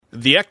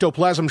The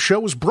Ectoplasm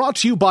Show is brought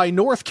to you by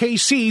North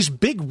KC's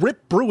Big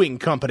Rip Brewing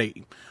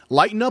Company.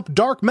 Lighten up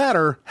dark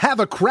matter, have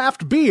a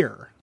craft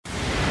beer.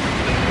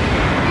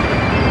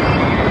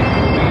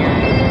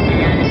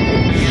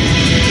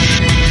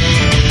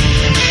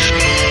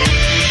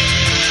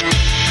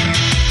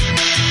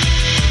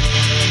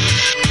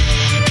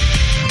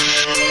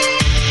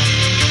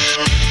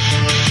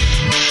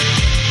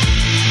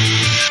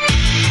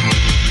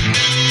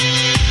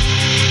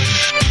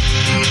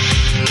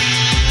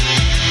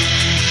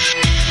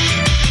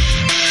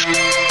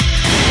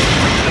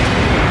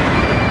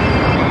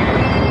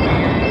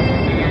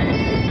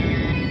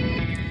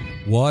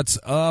 What's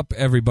up,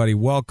 everybody?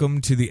 Welcome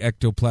to the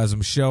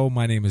Ectoplasm Show.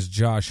 My name is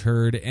Josh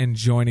Hurd, and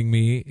joining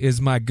me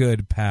is my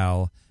good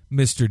pal,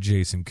 Mr.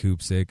 Jason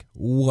Koopsick.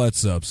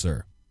 What's up,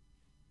 sir?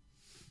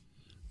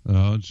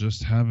 Oh,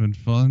 just having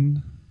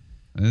fun,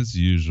 as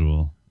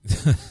usual.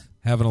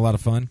 Having a lot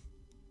of fun?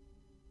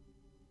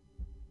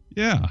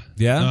 Yeah.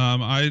 Yeah?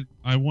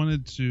 I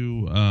wanted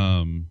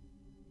to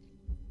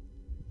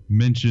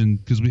mention,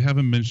 because we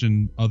haven't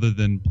mentioned, other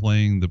than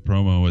playing the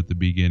promo at the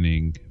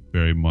beginning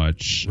very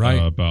much, right,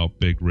 about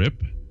Big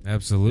Rip.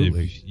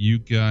 Absolutely. If you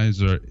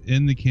guys are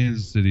in the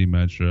Kansas City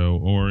metro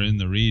or in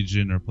the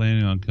region or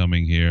planning on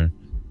coming here,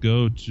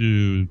 go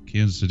to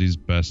Kansas City's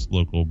best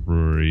local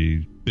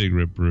brewery, Big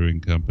Rip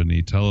Brewing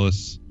Company. Tell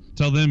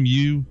them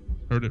you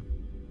heard it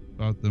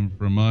about them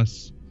from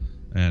us,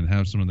 and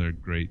have some of their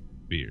great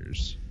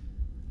beers.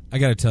 I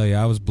got to tell you,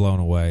 I was blown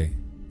away.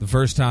 The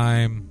first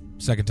time,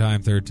 second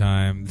time, third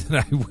time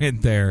that I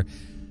went there,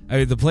 I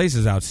mean, the place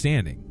is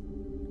outstanding.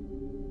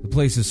 The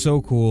place is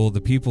so cool.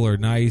 The people are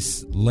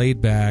nice,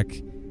 laid back,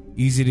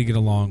 easy to get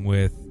along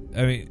with.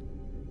 I mean,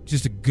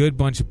 just a good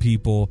bunch of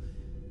people.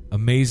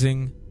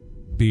 Amazing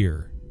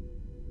beer.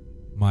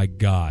 My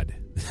God.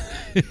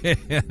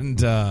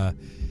 And, yeah,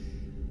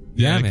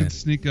 man. man. Could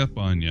sneak up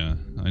on you.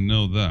 I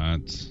know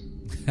that.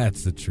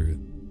 That's the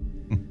truth.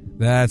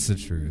 That's the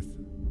truth.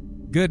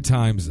 Good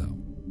times, though.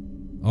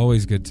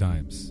 Always good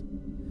times.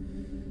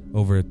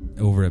 Over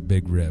at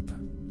Big Rip.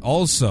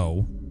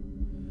 Also,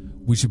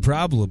 we should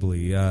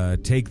probably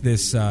take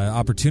this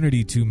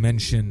opportunity to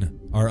mention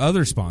our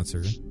other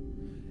sponsor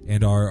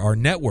and our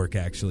network,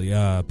 actually,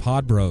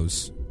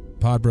 Podbros,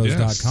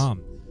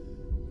 podbros.com.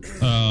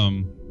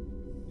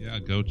 Yeah,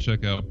 go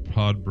check out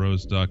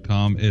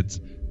podbros.com. It's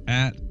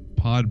at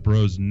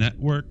Podbros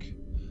Network.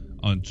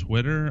 On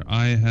Twitter,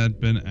 I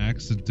had been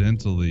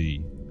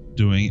accidentally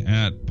doing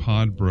at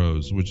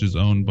Podbros, which is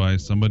owned by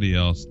somebody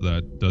else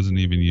that doesn't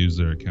even use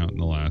their account in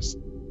the last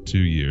 2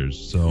 years.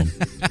 So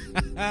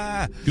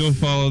go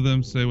follow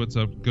them, say what's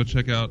up, go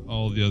check out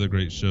all the other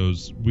great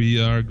shows. We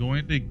are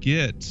going to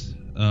get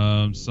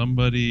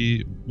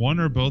somebody, one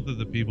or both of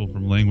the people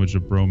from Language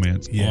of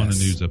Bromance, on a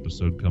news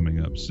episode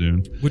coming up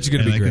soon, which is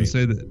going to be great. I can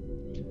say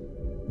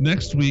that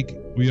next week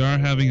we are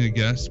having a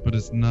guest, but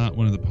it's not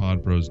one of the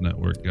Pod Bros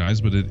Network guys,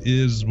 but it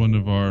is one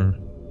of our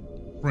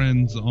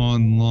friends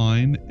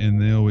online, and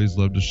they always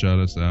love to shout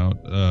us out.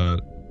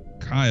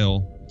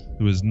 Kyle,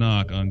 who is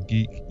Knock on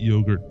Geek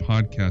Yogurt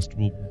Podcast,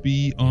 will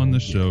be on the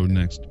show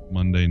next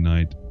Monday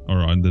night, or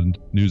on the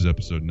news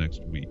episode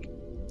next week.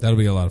 That'll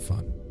be a lot of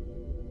fun.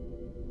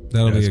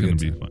 That'll be a good time.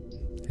 It's going to be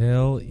fun.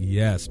 Hell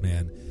yes,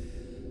 man.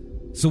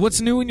 So what's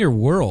new in your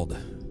world?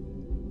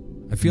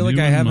 I feel like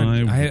I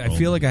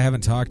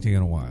haven't talked to you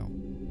in a while.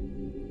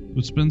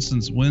 It's been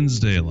since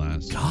Wednesday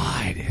last.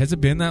 God, has it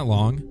been that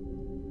long?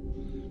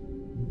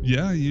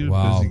 Yeah, you're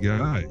a busy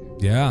guy.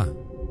 Yeah.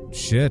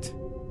 Shit.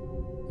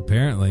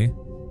 Apparently.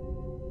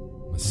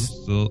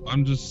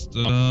 I'm just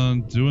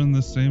doing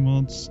the same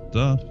old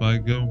stuff.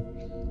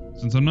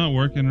 Since I'm not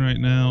working right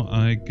now,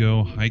 I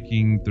go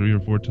hiking 3 or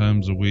 4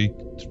 times a week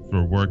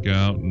for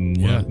workout and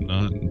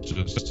whatnot, and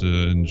just to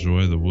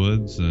enjoy the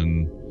woods.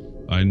 And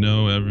I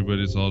know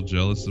everybody's all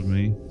jealous of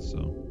me,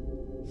 so.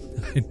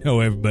 I know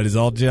everybody's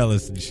all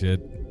jealous and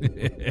shit.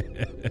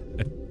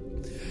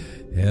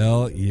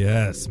 Hell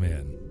yes,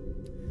 man.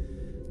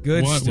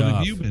 Good stuff. What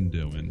have you been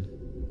doing?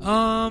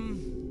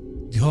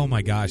 Oh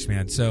my gosh,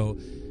 man. So,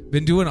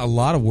 been doing a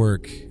lot of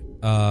work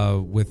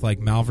with like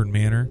Malvern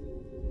Manor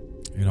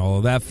and all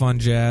of that fun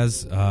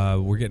jazz.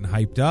 We're getting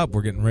hyped up.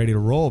 We're getting ready to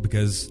roll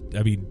because,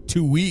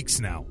 2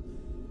 weeks now.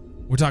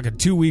 We're talking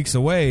 2 weeks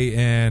away,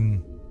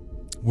 and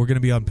we're going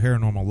to be on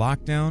Paranormal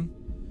Lockdown.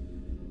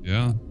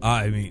 Yeah.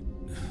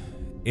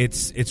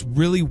 It's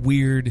really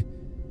weird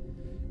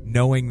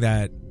knowing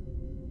that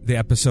the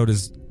episode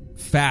is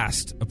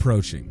fast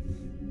approaching.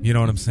 You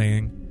know what I'm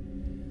saying?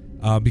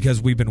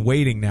 Because we've been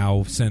waiting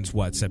now since,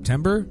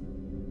 September?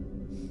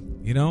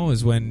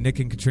 Is when Nick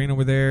and Katrina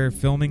were there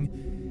filming.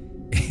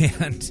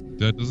 And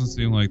that doesn't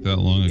seem like that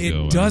long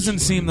ago. It doesn't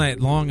seem that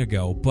long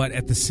ago, but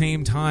at the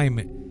same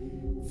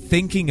time,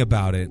 thinking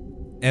about it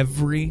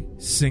every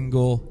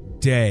single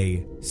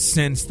day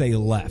since they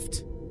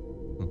left.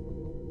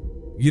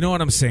 You know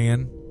what I'm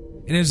saying?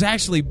 And it was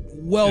actually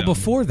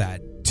before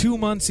that. 2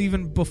 months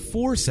even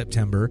before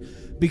September,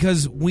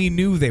 because we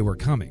knew they were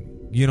coming.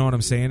 You know what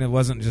I'm saying? It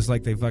wasn't just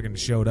like they fucking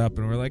showed up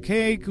and were like,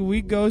 hey, could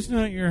we ghost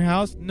hunt your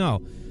house?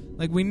 No.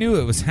 Like, we knew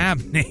it was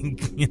happening,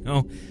 you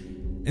know?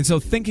 And so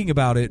thinking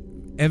about it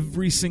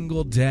every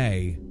single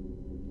day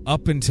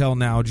up until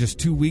now, just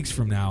 2 weeks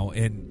from now,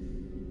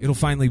 and it'll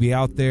finally be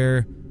out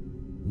there.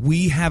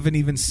 We haven't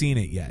even seen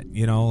it yet,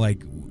 you know?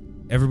 Like,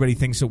 everybody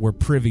thinks that we're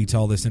privy to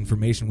all this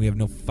information. We have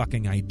no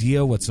fucking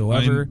idea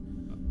whatsoever.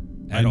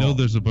 I know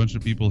there's a bunch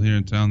of people here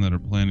in town that are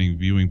planning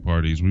viewing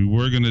parties. We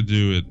were going to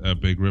do it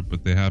at Big Rip,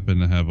 but they happen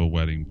to have a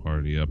wedding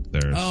party up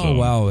there. Oh, so.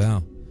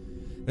 wow.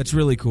 That's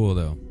really cool,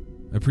 though.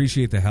 I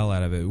appreciate the hell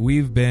out of it.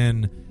 We've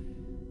been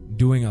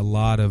doing a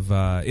lot of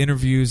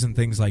interviews and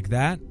things like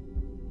that.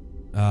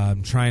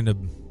 Trying to,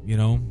 you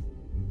know,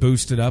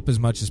 boost it up as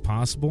much as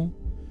possible.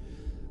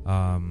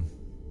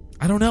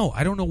 I don't know.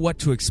 I don't know what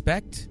to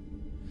expect.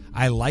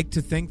 I like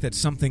to think that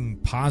something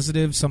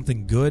positive,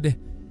 something good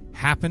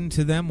happened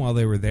to them while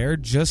they were there,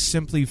 just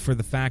simply for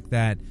the fact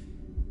that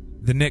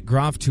the Nick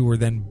Groff Tour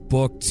then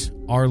booked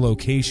our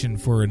location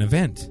for an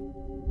event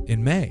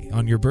in May,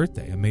 on your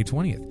birthday, on May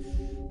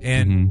 20th.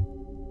 And,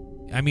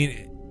 I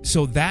mean,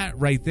 so that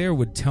right there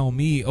would tell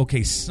me,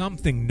 okay,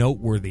 something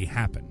noteworthy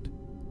happened.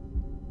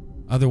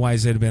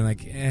 Otherwise, it'd have been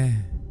like,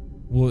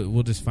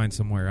 we'll just find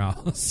somewhere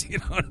else. You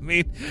know what I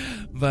mean?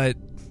 But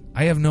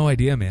I have no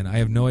idea, man. I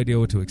have no idea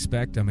what to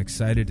expect. I'm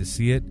excited to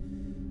see it.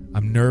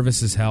 I'm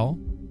nervous as hell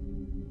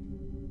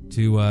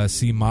to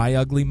see my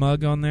ugly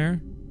mug on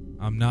there.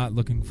 I'm not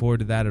looking forward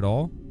to that at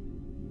all.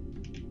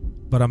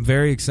 But I'm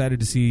very excited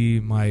to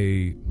see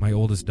my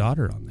oldest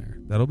daughter on there.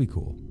 That'll be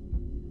cool.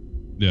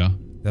 Yeah.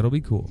 That'll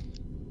be cool.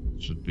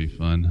 Should be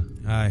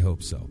fun. I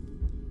hope so.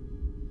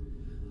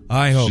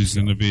 She's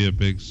going to be a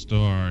big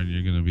star, and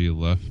you're going to be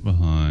left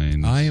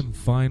behind. I am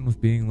fine with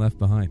being left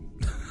behind.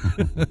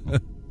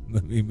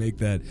 Let me make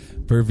that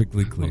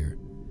perfectly clear.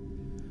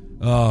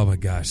 Oh, my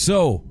gosh.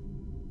 So,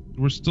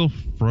 we're still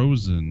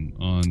frozen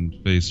on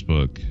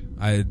Facebook.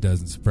 It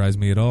doesn't surprise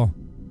me at all.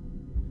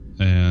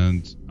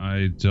 And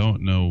I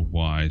don't know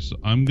why. So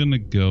I'm going to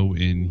go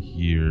in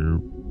here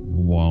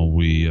while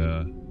we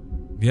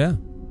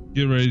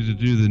get ready to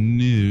do the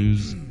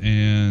news.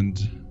 And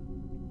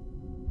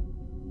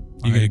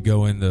you're going to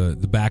go in the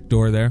back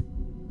door there?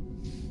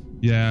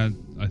 Yeah,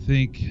 I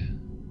think...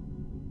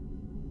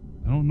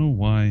 I don't know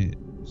why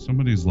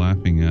somebody's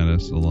laughing at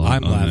us a lot.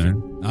 I'm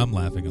laughing. There. I'm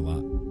laughing a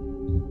lot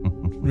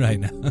right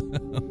now.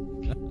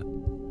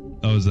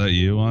 Oh, is that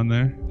you on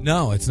there?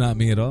 No, it's not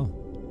me at all.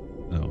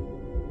 No.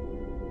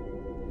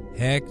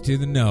 Heck to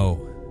the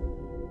no.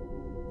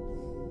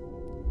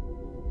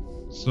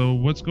 So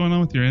what's going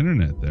on with your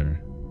internet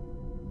there?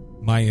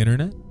 My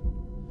internet?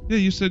 Yeah,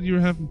 you said you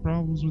were having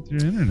problems with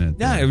your internet.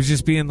 Yeah, it was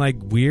just being like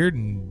weird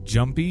and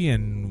jumpy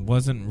and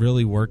wasn't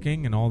really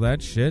working and all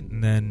that shit.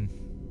 And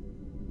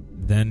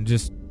then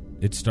just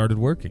it started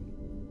working.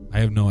 I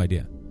have no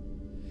idea.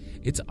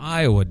 It's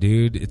Iowa,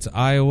 dude. It's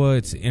Iowa.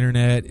 It's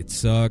internet. It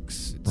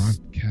sucks.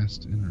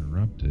 Broadcast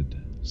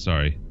interrupted.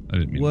 Sorry, I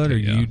didn't mean to What are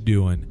you off.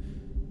 doing,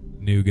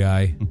 new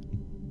guy?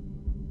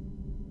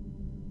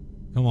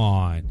 Come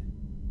on.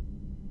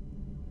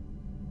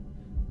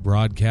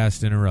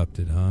 Broadcast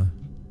interrupted, huh?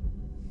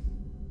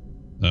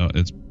 No,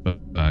 it's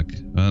back.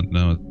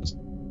 No, it's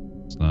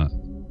not.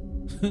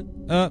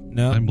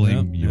 No. I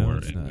blame no, your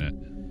it's internet.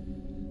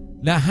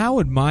 not. Now, how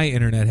would my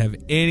internet have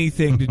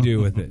anything to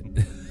do with it?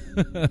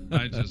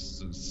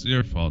 It's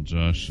your fault,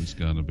 Josh. It's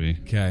got to be.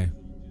 Okay.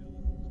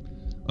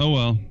 Oh,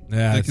 well.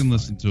 Yeah, they can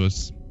listen to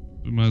us.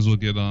 We might as well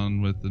get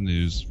on with the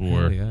news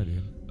for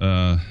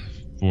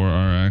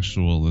our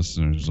actual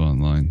listeners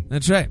online.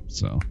 That's right.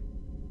 So,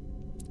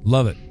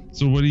 love it.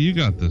 So what do you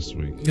got this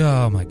week?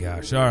 Oh, my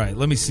gosh. All right,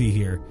 let me see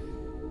here.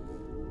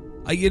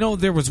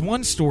 There was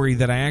one story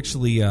that I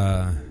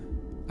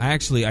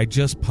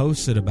just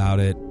posted about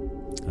it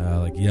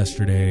like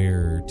yesterday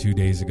or 2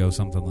 days ago,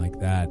 something like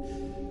that.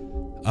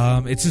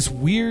 It's this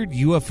weird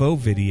UFO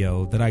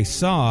video that I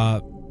saw,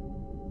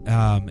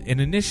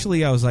 and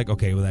initially I was like,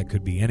 okay, well, that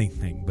could be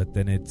anything, but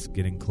then it's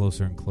getting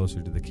closer and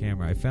closer to the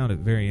camera. I found it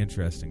very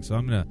interesting, so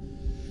I'm gonna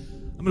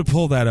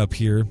pull that up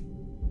here,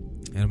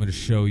 and I'm gonna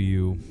show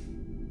you.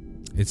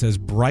 It says,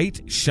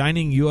 bright,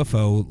 shining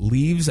UFO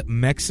leaves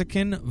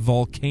Mexican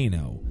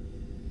volcano.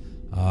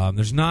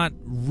 There's not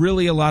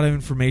really a lot of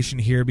information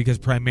here because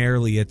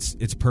primarily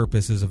its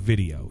purpose is a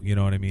video. You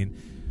know what I mean?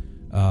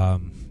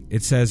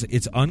 It says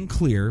it's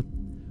unclear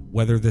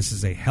whether this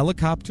is a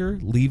helicopter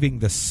leaving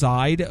the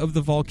side of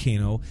the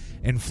volcano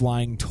and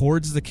flying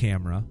towards the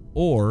camera,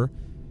 or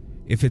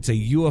if it's a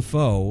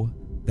UFO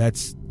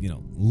that's,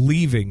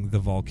 leaving the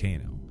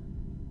volcano.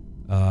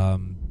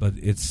 But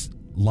it's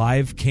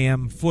live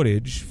cam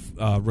footage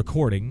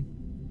recording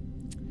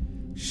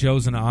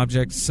shows an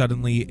object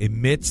suddenly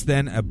emits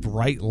then a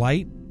bright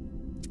light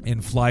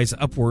and flies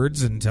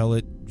upwards until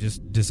it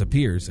just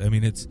disappears. I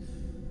mean, it's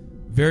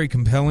very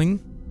compelling.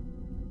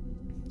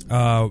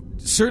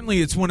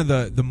 Certainly it's one of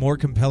the more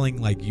compelling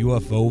like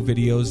UFO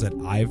videos that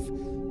I've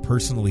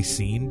personally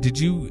seen. Did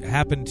you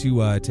happen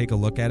to take a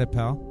look at it,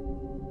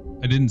 pal?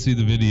 I didn't see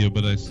the video,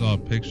 but I saw a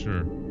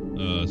picture,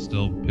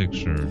 still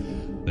picture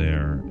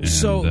there. And,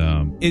 so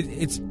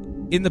it's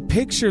in the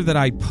picture that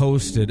I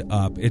posted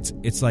up,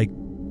 it's like,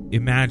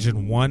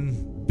 imagine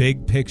one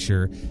big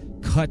picture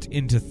cut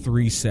into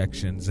 3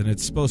 sections, and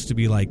it's supposed to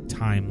be like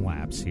time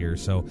lapse here.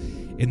 So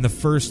in the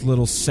first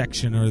little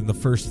section, or in the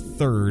first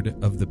third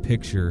of the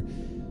picture,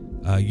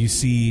 you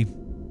see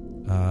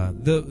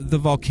the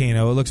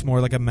volcano. It looks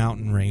more like a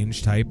mountain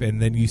range type,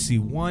 and then you see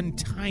one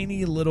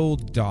tiny little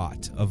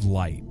dot of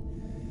light.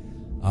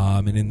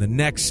 And in the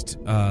next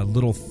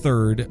little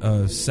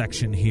third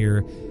section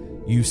here,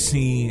 you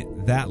see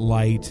that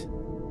light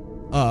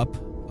up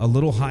a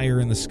little higher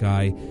in the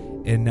sky,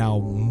 and now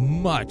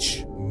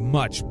much,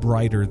 much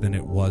brighter than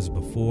it was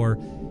before.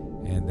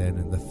 And then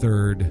in the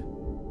third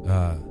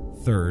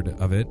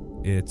of it,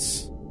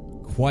 it's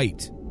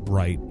quite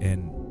bright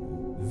and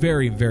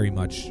very, very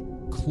much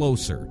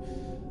closer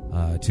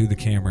to the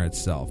camera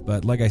itself.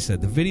 But like I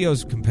said, the video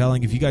is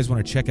compelling. If you guys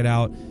want to check it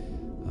out,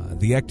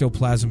 the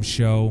Ectoplasm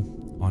Show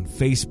on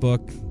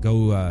Facebook,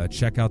 go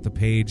check out the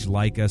page,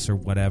 like us or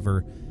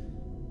whatever.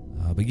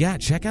 But yeah,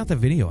 check out the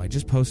video. I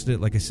just posted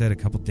it, like I said, a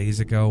couple days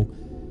ago.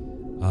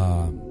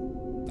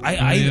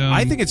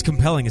 I think it's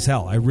compelling as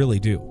hell. I really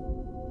do.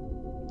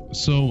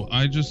 So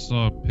I just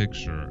saw a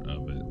picture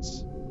of it,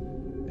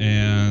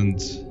 and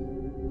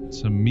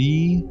to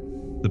me,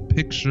 the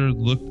picture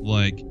looked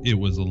like it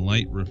was a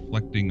light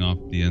reflecting off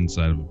the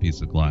inside of a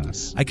piece of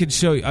glass. I could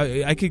show you.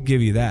 I could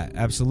give you that,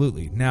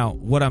 absolutely. Now,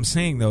 what I'm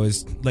saying though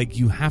is, like,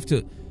 you have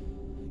to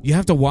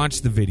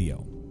watch the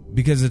video,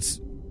 because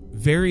it's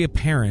very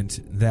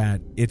apparent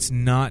that it's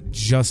not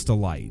just a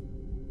light.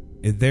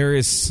 There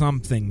is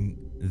something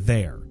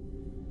there.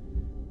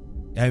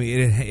 I mean,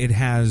 it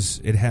has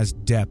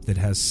depth, it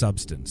has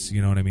substance.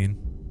 You know what I mean?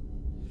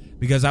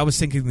 Because I was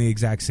thinking the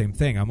exact same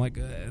thing. I'm like,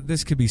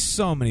 this could be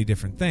so many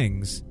different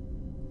things.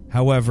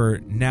 However,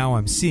 now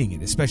I'm seeing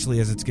it, especially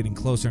as it's getting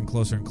closer and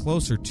closer and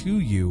closer to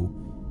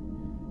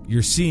you.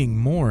 You're seeing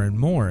more and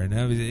more, and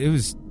it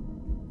was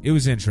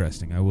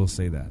interesting. I will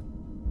say that.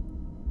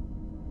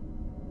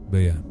 But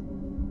yeah,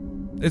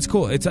 it's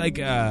cool. It's like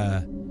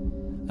I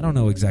don't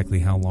know exactly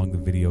how long the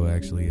video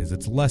actually is.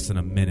 It's less than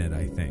a minute,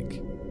 I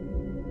think.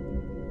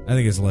 I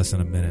think it's less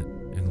than a minute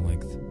in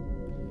length.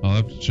 I'll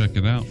have to check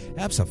it out.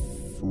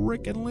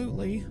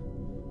 Abso-freaking-lutely.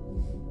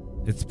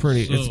 It's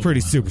pretty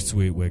super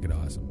sweet, wicked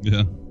awesome.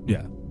 Yeah.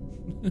 Yeah.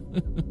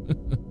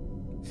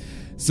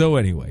 So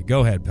anyway,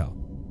 go ahead, pal.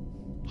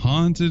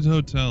 Haunted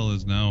Hotel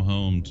is now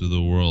home to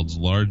the world's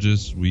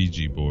largest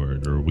Ouija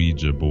board, or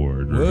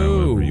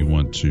Whoa. however you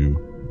want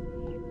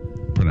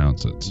to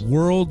pronounce it.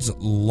 World's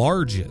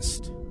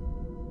largest.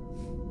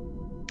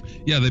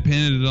 Yeah, they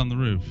painted it on the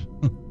roof.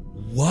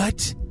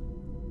 What?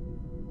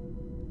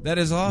 That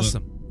is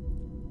awesome.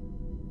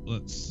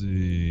 Let's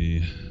see.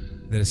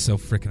 That is so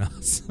freaking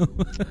awesome.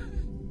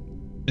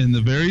 In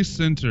the very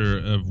center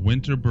of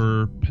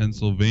Windber,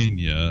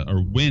 Pennsylvania,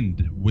 or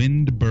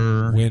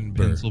Windber,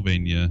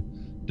 Pennsylvania,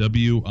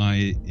 Windber.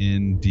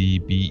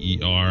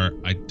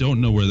 I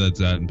don't know where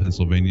that's at in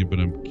Pennsylvania, but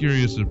I'm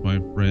curious if my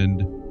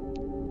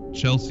friend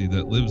Chelsea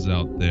that lives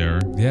out there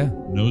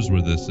knows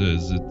where this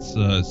is. It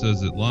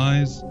says it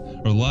lies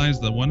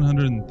the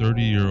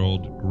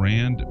 130-year-old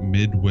Grand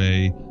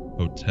Midway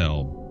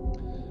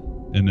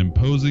Hotel, an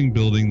imposing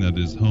building that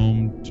is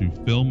home to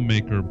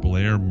filmmaker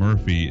Blair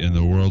Murphy and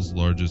the world's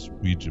largest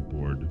Ouija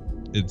board.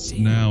 It's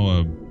now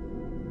a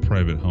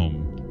private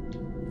home.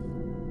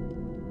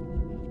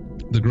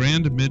 The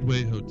Grand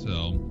Midway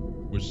Hotel,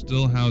 which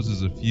still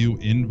houses a few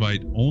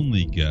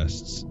invite-only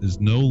guests, is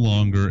no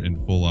longer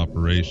in full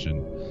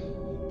operation,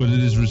 but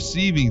it is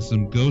receiving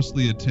some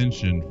ghostly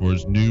attention for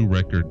its new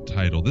record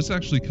title. This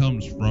actually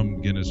comes from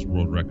Guinness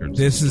World Records.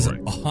 This is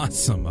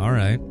awesome. All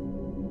right.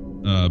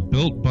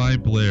 Built by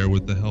Blair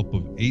with the help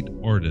of 8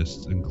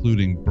 artists,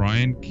 including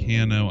Brian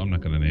Cano. I'm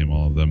not going to name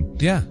all of them.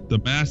 Yeah. The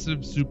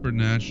massive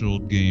supernatural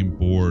game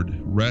board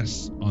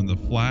rests on the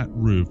flat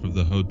roof of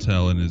the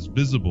hotel and is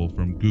visible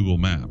from Google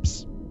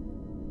Maps.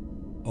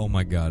 Oh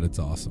my God, it's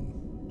awesome.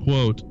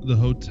 Quote, the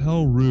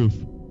hotel roof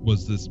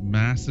was this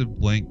massive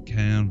blank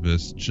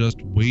canvas just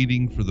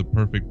waiting for the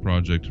perfect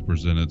project to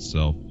present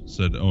itself,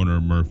 said owner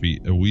Murphy.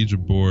 A Ouija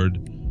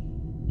board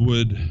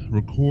would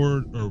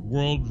record a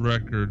world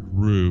record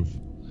roof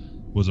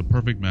was a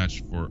perfect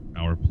match for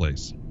our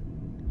place.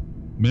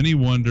 Many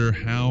wonder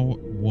how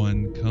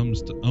one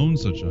comes to own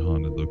such a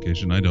haunted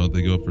location. I don't.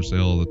 They go for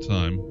sale all the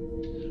time.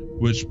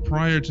 Which,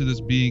 prior to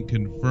this being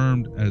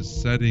confirmed as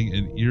setting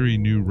an eerie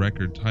new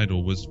record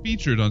title, was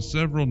featured on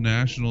several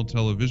national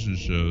television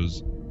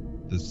shows,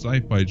 the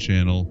Sci-Fi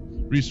Channel,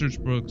 research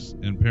books,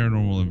 and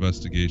paranormal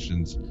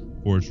investigations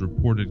for its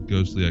reported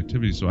ghostly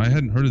activity. So I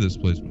hadn't heard of this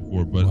place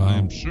before, but Wow. I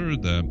am sure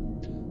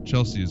that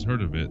Chelsea has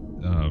heard of it.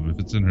 If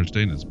it's in her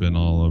state, it's been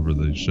all over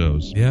the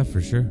shows. Yeah,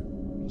 for sure.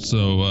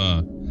 So,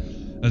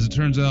 as it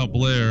turns out,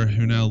 Blair,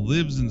 who now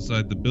lives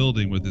inside the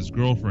building with his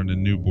girlfriend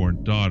and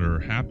newborn daughter,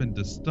 happened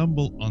to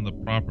stumble on the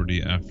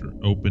property after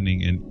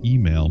opening an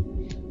email.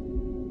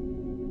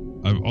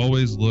 I've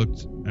always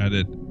looked at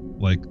it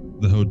like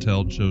the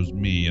hotel chose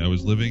me. I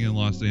was living in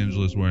Los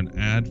Angeles where an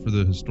ad for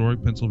the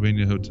historic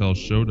Pennsylvania hotel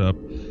showed up,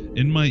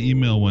 In my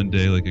email one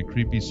day, like a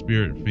creepy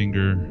spirit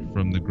finger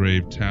from the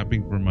grave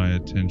tapping for my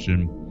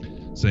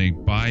attention,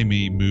 saying, buy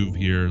me, move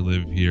here,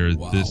 live here.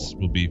 Wow. This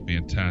will be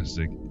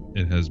fantastic.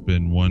 It has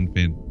been one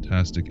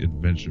fantastic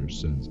adventure,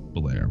 says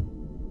Blair.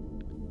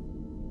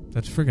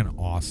 That's freaking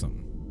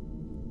awesome.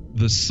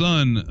 The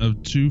son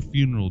of two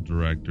funeral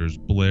directors,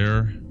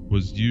 Blair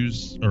was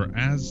used,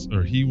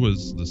 he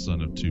was the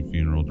son of two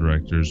funeral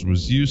directors,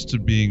 was used to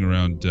being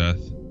around death.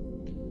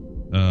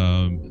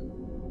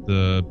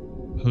 The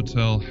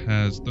hotel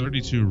has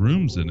 32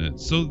 rooms in it,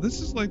 so this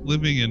is like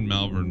living in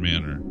Malvern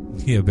Manor.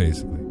 Yeah,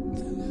 basically.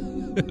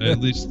 At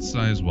least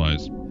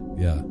size-wise.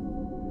 Yeah.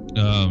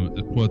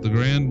 Quote, the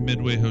Grand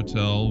Midway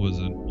Hotel was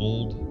an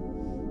old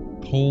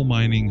coal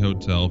mining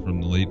hotel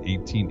from the late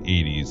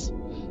 1880s,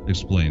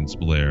 explains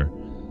Blair.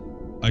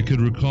 I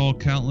could recall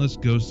countless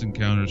ghost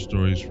encounter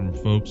stories from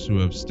folks who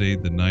have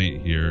stayed the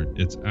night here.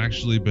 It's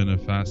actually been a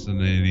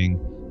fascinating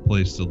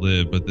place to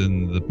live, but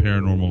then the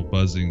paranormal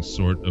buzzing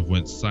sort of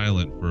went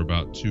silent for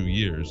about 2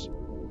 years.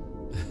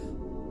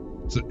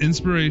 So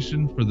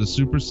inspiration for the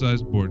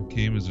supersized board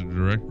came as a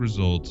direct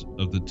result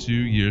of the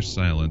 2-year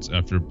silence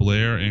after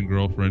Blair and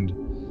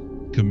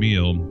girlfriend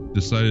Camille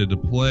decided to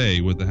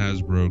play with the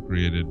Hasbro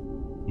created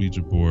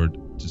Ouija board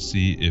to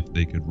see if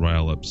they could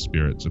rile up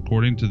spirits.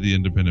 According to the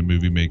independent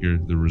movie maker,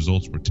 the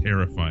results were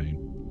terrifying.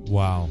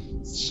 Wow.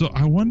 So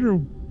I wonder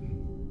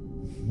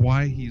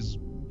why he's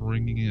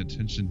bringing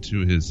attention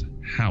to his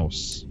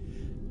house.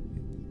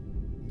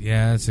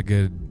 Yeah, that's a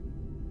good...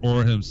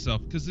 Or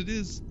himself, because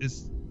it's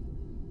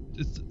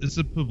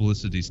a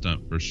publicity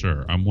stunt for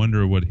sure. I'm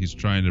wondering what he's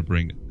trying to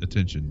bring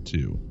attention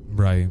to.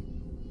 Right.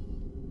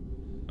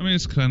 I mean,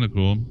 it's kind of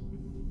cool.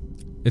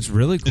 It's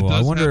really cool. It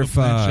does I wonder have if a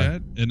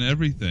planchette and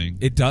everything.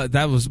 It does.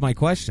 That was my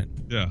question.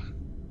 Yeah,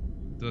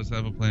 it does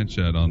have a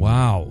planchette on.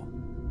 Wow,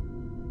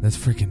 that's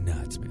freaking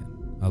nuts, man.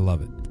 I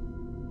love it.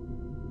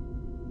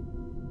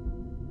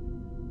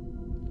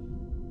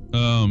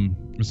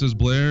 It says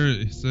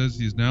Blair says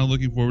he's now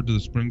looking forward to the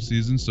spring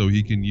season so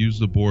he can use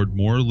the board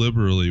more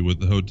liberally with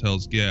the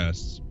hotel's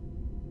guests,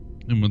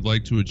 and would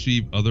like to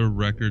achieve another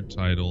record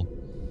title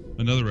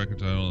in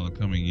the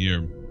coming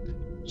year.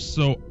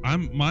 So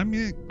I'm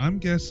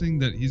guessing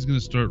that he's going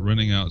to start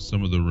renting out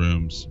some of the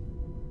rooms.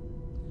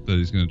 That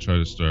he's going to try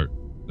to start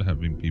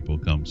having people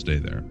come stay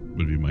there.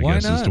 Would be my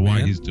guess as to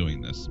why he's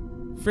doing this.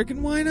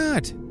 Freaking why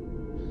not?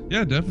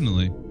 Yeah,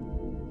 definitely.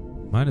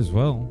 Might as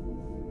well.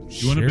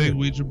 You want a big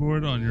Ouija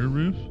board on your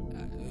roof?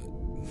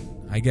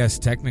 I guess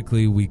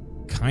technically we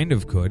kind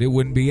of could. It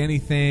wouldn't be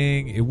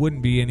anything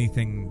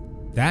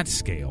that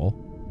scale.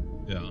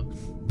 Yeah.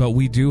 But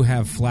we do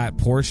have flat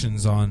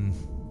portions on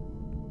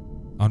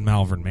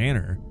Malvern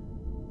Manor.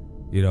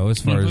 You know, as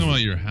far as... talking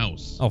about your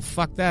house. Oh,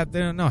 fuck that.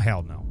 No,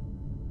 hell no.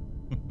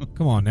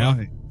 Come on now.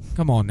 Why?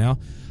 Come on now.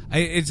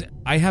 I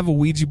have a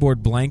Ouija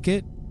board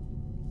blanket.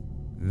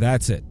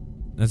 That's it.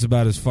 That's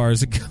about as far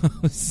as it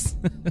goes.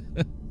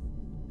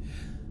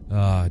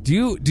 Do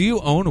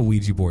you own a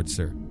Ouija board,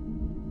 sir?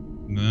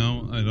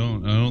 No, I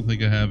don't. I don't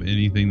think I have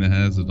anything that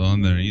has it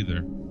on there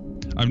either.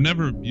 I've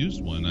never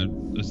used one. It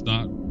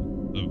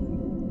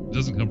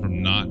doesn't come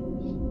from not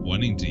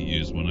wanting to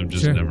use one. I've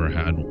just never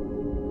had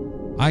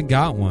one. I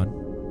got one.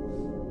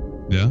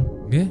 Yeah?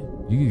 Yeah,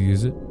 you can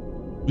use it.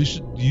 We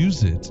should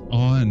use it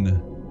on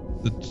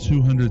the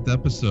 200th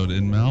episode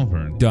in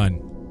Malvern. Done.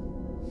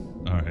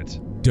 All right.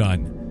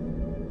 Done.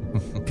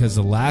 Because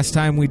the last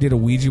time we did a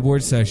Ouija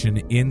board session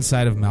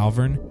inside of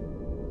Malvern,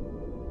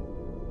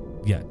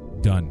 yeah,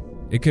 done.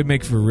 It could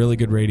make for really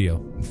good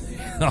radio.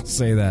 I'll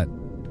say that.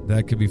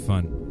 That could be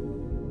fun.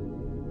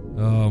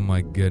 Oh,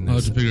 my goodness. I'll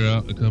have to figure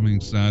out a coming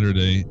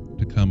Saturday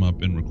to come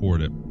up and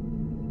record it.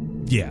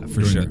 Yeah, for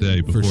during sure. the day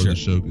before the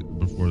show,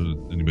 before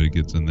anybody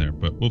gets in there.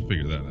 But we'll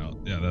figure that out.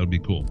 Yeah, that would be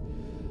cool.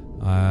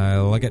 I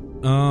like it.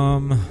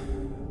 What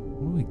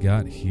do we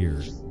got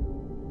here?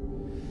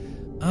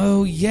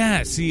 Oh,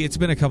 yeah. See, it's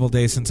been a couple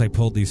days since I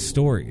pulled these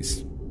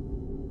stories.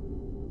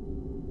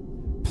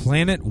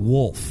 Planet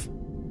Wolf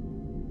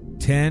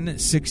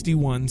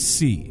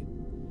 1061c.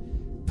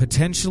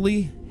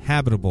 Potentially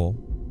habitable,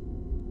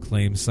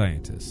 claim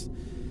scientists.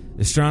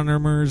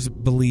 Astronomers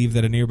believe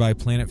that a nearby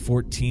planet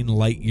 14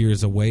 light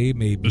years away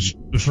may be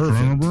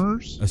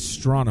Astronomers? perfect.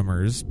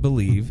 Astronomers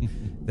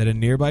believe that a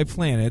nearby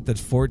planet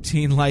that's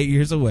 14 light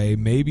years away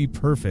may be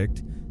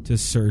perfect to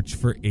search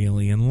for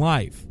alien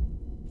life.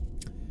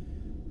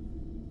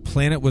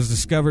 Planet was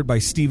discovered by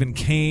Stephen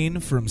Kane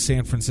from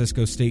San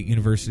Francisco State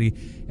University,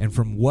 and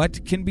from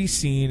what can be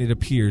seen, it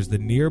appears the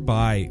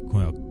nearby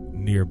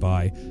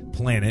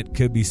planet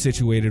could be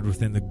situated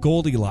within the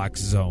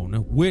Goldilocks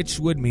zone, which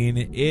would mean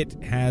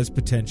it has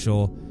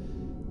potential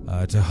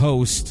to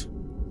host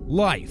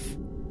life.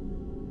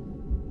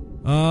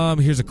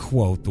 Here's a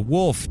quote. The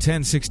Wolf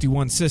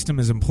 1061 system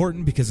is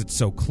important because it's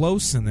so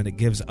close and that it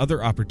gives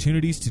other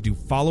opportunities to do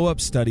follow-up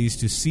studies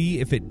to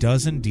see if it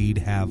does indeed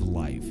have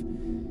life.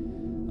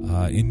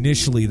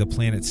 Initially, the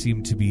planet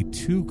seemed to be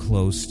too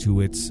close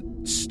to its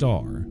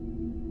star,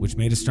 which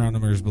made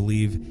astronomers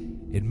believe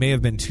it may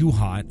have been too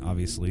hot,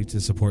 obviously, to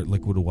support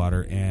liquid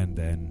water and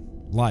then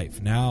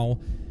life. Now,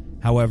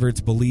 however,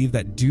 it's believed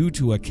that due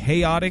to a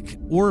chaotic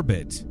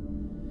orbit,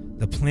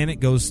 the planet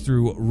goes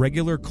through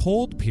regular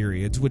cold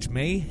periods, which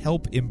may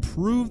help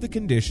improve the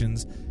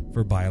conditions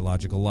for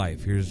biological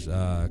life. Here's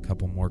a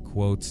couple more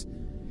quotes.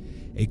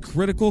 A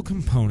critical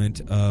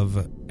component of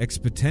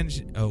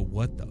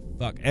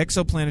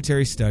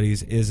exoplanetary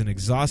studies is an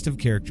exhaustive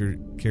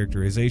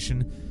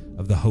characterization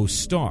of the host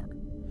star,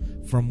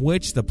 from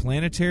which the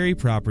planetary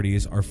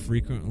properties are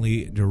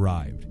frequently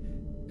derived.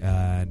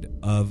 And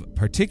of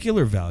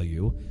particular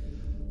value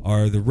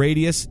are the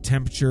radius,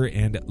 temperature,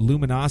 and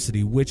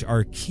luminosity, which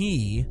are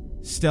key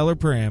stellar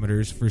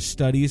parameters for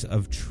studies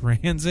of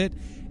transit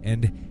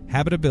and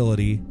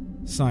habitability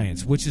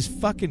science, which is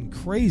fucking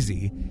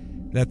crazy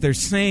that they're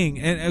saying,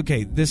 and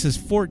okay, this is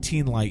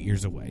 14 light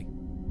years away.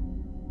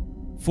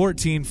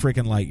 14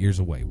 freaking light years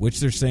away, which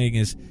they're saying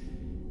is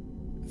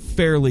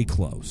fairly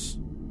close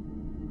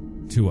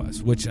to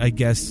us, which I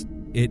guess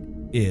it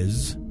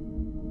is,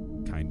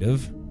 kind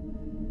of.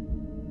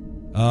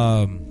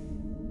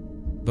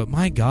 But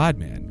my God,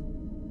 man,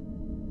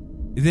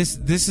 this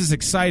is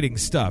exciting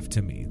stuff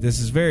to me. This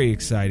is very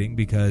exciting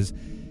because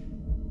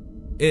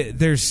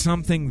there's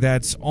something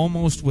that's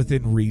almost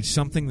within reach,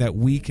 something that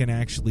we can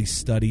actually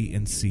study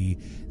and see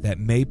that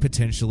may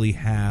potentially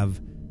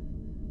have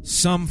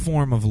some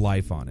form of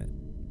life on it,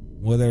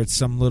 whether it's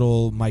some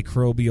little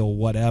microbial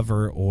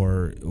whatever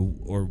or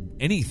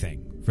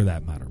anything for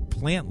that matter,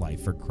 plant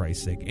life for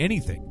Christ's sake,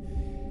 anything.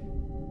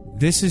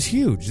 This is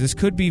huge. This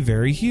could be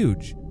very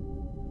huge.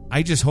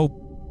 I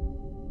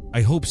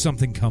hope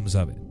something comes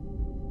of it.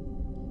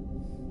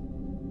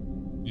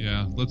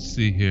 Yeah, let's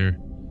see here.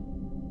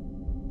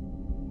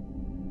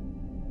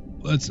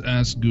 Let's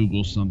ask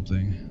Google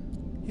something.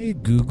 Hey,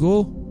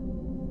 Google.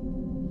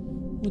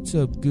 What's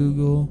up,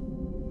 Google?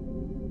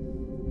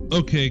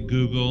 Okay,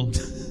 Google.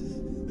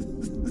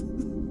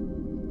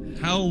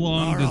 How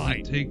long does right.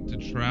 it take to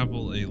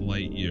travel a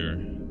light year?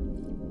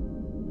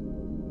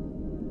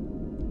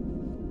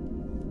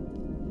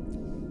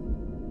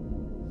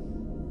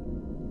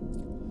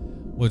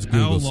 What's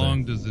Google How say?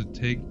 long does it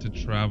take to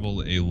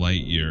travel a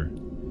light year?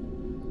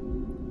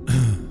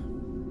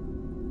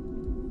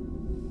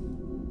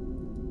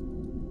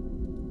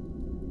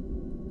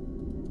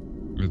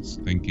 It's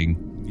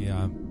thinking.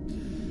 Yeah.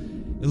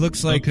 It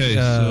looks like okay,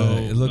 so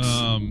it looks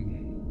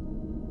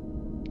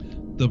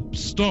the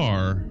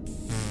star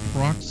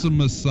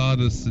Proxima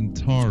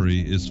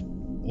Centauri is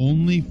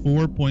only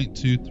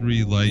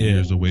 4.23 light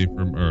years away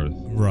from Earth.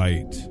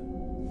 right.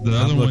 The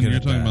other one you're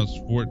talking that. about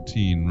is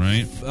 14,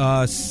 right?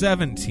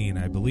 17,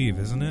 I believe,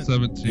 isn't it?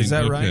 17. Is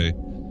that okay. right?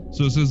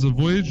 So it says the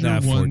Voyager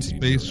 1 14,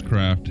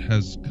 spacecraft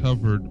has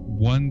covered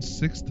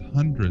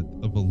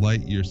 1/600th of a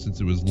light year since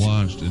it was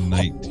launched in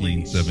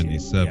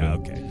 1977. Yeah,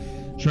 okay.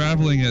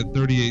 Traveling at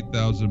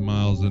 38,000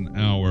 miles an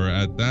hour,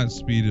 at that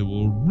speed it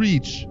will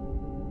reach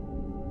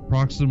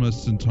Proxima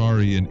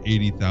Centauri in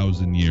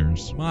 80,000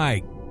 years.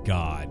 My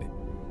God.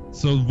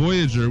 So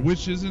Voyager,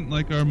 which isn't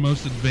like our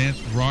most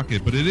advanced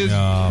rocket, but it is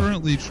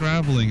currently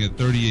traveling at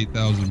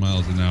 38,000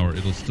 miles an hour,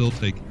 it'll still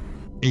take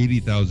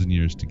 80,000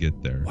 years to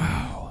get there.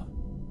 Wow.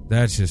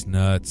 That's just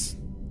nuts.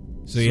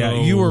 So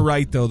yeah, you were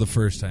right, though, the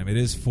first time. It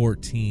is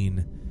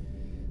 14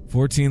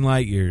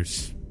 light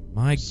years.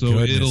 My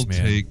goodness,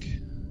 man.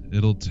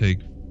 It'll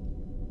take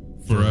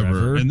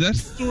forever. And that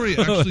story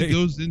actually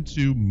goes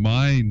into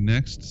my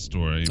next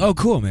story. Oh,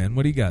 cool, man.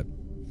 What do you got?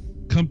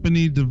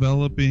 Company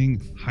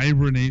developing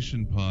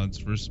hibernation pods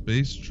for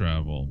space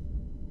travel.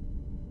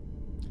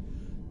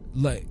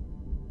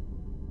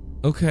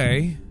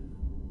 Okay.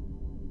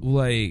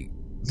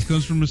 This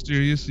comes from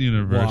Mysterious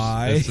Universe.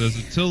 Why? It says,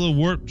 until a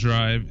warp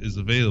drive is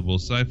available,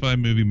 sci-fi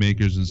movie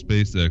makers and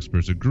space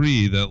experts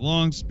agree that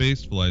long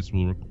space flights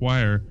will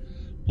require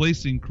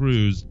placing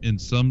crews in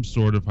some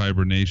sort of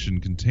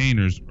hibernation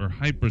containers or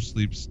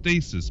hypersleep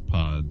stasis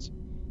pods.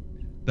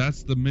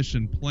 That's the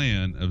mission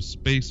plan of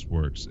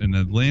SpaceWorks, an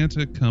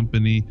Atlanta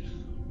company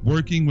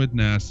working with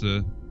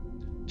NASA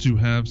to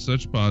have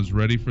such pods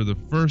ready for the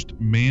first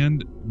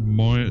manned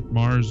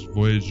Mars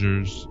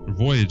voyages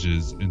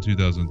in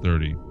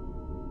 2030.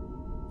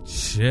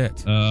 Shit.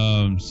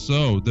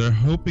 So they're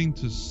hoping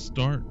to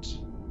start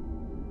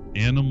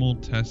animal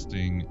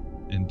testing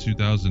in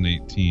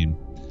 2018.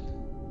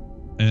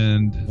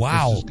 And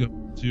wow,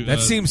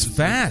 that seems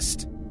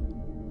fast.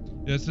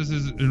 Yeah, it says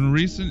in a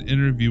recent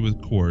interview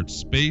with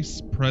Quartz,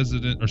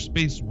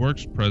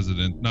 SpaceWorks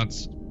president,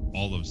 not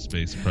all of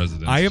space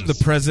presidents. I am the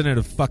president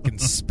of fucking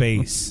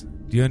space.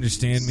 Do you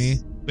understand me?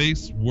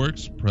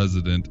 SpaceWorks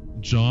president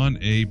John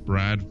A.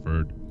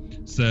 Bradford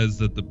says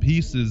that the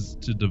pieces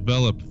to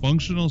develop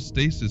functional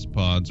stasis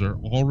pods are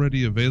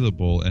already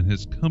available, and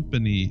his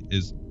company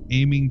is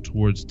aiming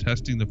towards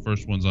testing the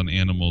first ones on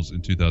animals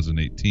in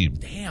 2018.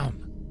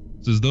 Damn.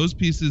 Says those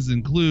pieces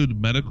include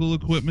medical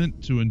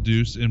equipment to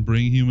induce and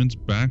bring humans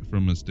back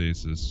from a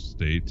stasis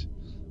state,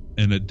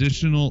 and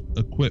additional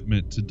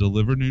equipment to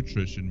deliver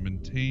nutrition,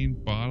 maintain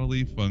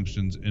bodily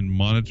functions, and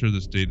monitor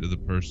the state of the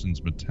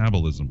person's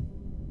metabolism.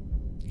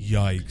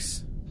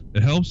 Yikes.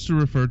 It helps to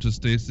refer to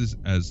stasis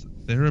as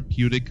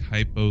therapeutic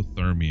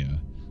hypothermia,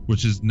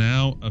 which is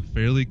now a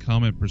fairly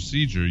common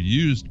procedure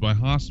used by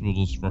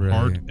hospitals for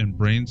heart and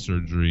brain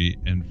surgery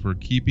and for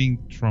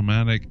keeping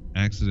traumatic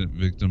accident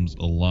victims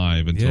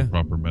alive until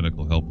proper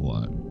medical help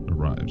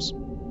arrives.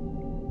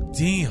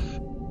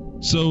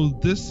 Damn. So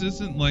this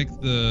isn't like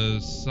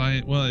the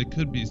science. Well, it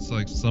could be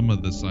like some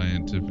of the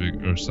scientific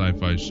or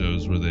sci-fi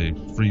shows where they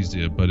freeze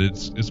you, but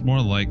it's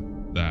more like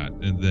that,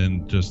 and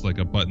then just like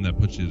a button that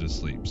puts you to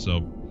sleep.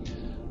 So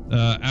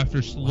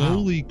after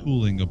slowly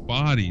cooling a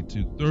body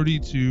to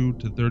 32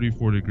 to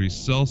 34 degrees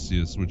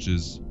Celsius, which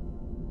is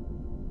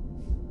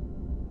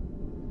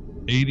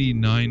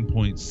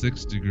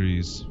 89.6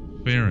 degrees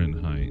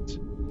Fahrenheit,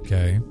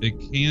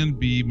 it can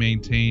be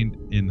maintained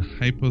in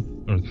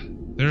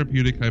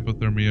therapeutic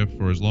hypothermia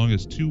for as long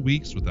as 2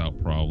 weeks without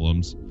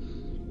problems.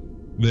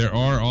 There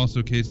are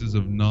also cases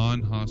of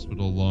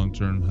non-hospital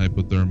long-term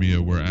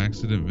hypothermia where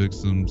accident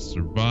victims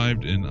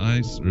survived in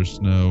ice or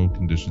snow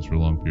conditions for a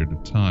long period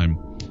of time.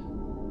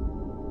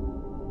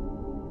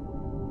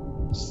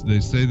 They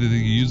say that they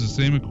use the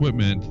same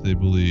equipment, they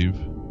believe,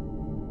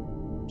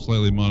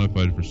 slightly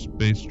modified for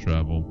space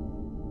travel.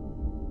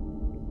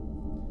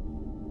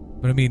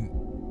 But I mean,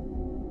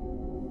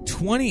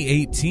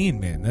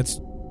 2018, man,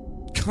 that's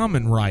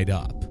coming right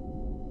up.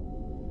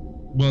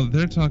 Well,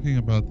 they're talking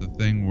about the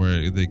thing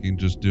where they can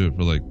just do it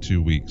for like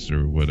 2 weeks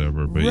or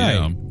whatever. But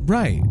right.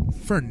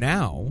 For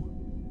now,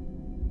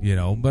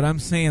 but I'm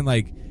saying,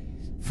 like,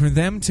 for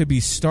them to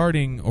be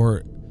starting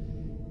or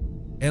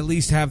at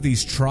least have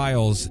these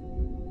trials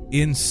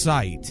in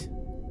sight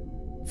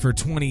for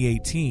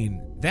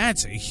 2018,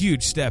 that's a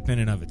huge step in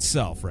and of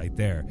itself right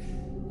there.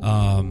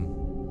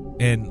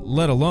 And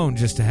let alone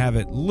just to have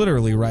it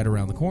literally right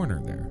around the corner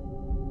there.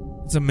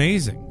 It's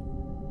amazing.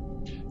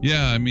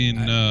 Yeah, I mean,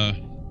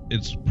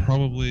 it's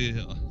probably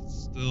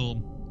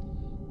still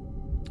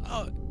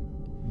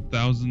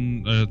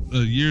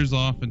years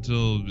off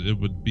until it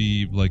would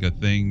be like a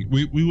thing.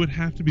 We would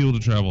have to be able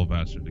to travel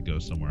faster to go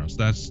somewhere else.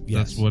 That's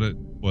what it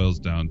boils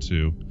down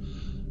to.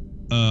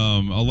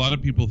 A lot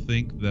of people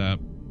think that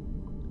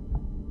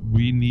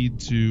we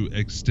need to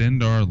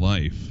extend our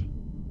life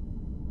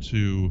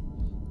to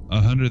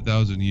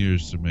 100,000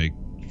 years to make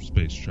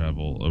space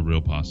travel a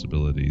real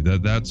possibility.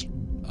 That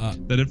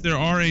if there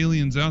are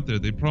aliens out there,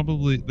 they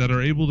probably that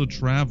are able to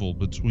travel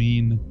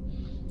between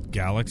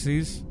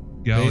galaxies.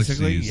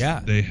 Basically,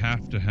 yeah. They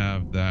have to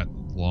have that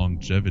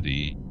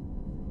longevity.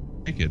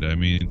 I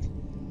mean,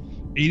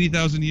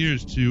 80,000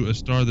 years to a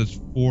star that's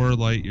 4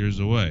 light years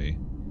away.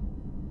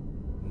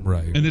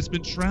 Right. And it's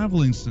been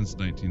traveling since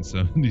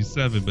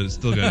 1977, but it's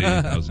still got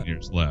 80,000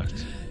 years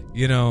left.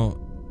 Yeah,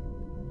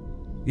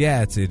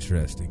 it's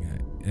interesting,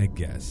 I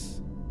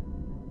guess.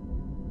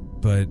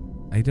 But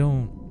I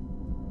don't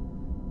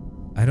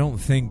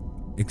think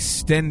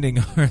extending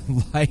our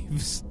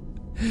lives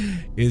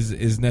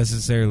is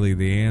necessarily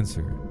the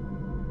answer.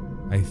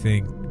 I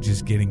think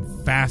just getting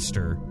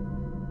faster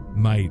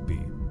might be.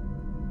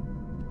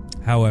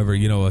 However,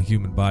 a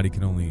human body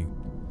can only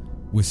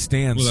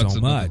withstand so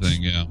much.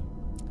 Thing, yeah.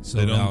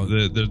 So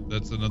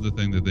that's another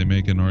thing that they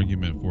make an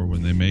argument for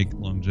when they make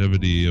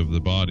longevity of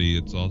the body.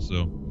 It's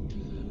also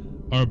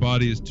our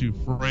body is too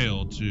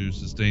frail to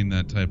sustain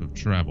that type of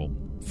travel.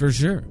 For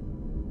sure.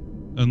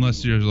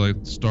 Unless you're like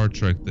Star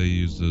Trek, they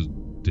use the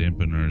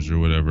dampeners or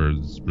whatever.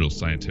 It's real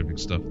scientific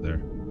stuff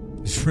there.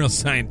 It's real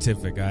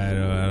scientific. I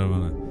don't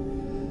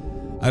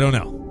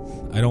know.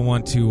 I don't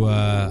want to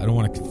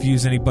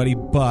confuse anybody,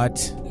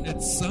 but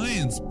it's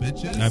science,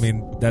 bitches. I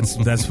mean,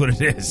 that's what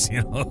it is,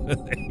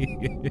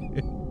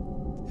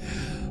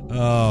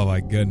 Oh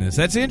my goodness,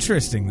 that's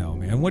interesting though,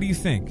 man. What do you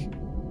think?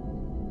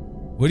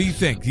 Do you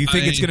think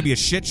it's going to be a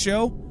shit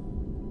show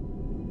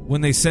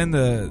when they send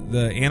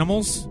the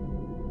animals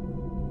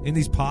in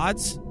these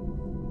pods?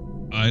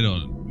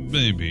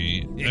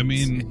 Maybe. I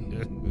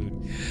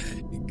mean,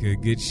 it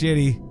could get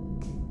shitty.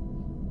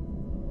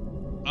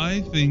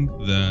 I think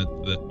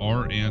that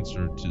our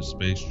answer to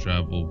space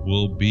travel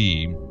will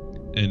be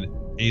an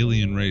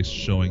alien race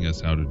showing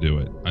us how to do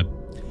it.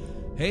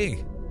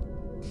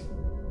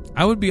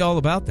 I would be all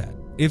about that.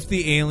 If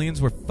the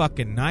aliens were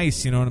fucking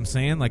nice, you know what I'm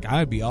saying? Like, I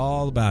would be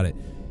all about it.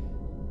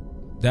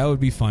 That would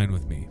be fine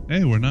with me.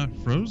 Hey, we're not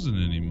frozen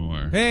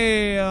anymore.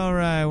 Hey, all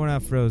right, we're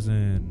not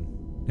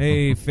frozen.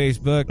 Hey,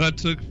 Facebook. That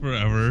took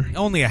forever.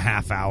 Only a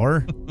half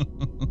hour.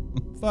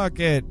 Fuck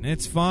it.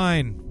 It's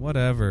fine.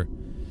 Whatever.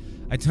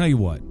 I tell you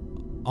what.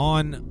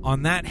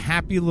 On that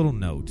happy little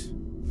note.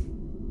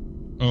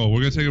 Oh, we're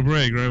gonna take a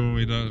break right when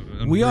we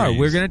done. We are.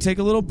 We're gonna take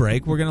a little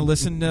break. We're gonna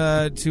listen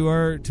to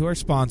our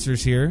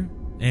sponsors here,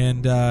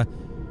 and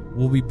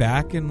we'll be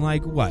back in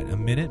like what, a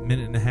minute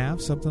and a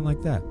half, something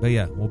like that. But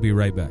yeah, we'll be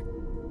right back.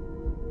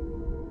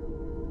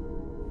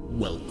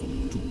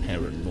 Welcome to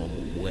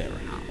Paranormal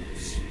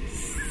Warehouse.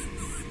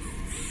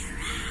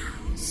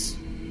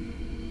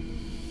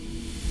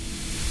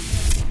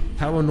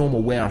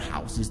 Paranormal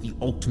Warehouse is the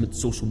ultimate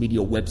social media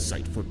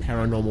website for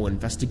paranormal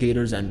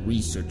investigators and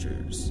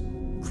researchers.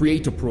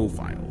 Create a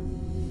profile,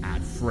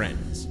 add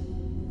friends,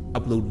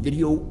 upload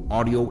video,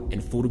 audio,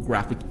 and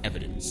photographic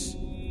evidence,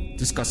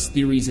 discuss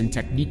theories and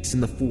techniques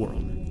in the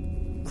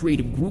forum, create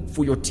a group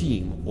for your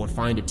team, or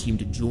find a team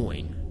to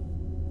join.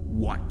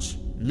 Watch,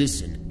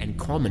 listen, and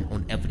comment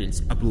on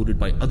evidence uploaded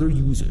by other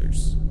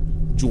users.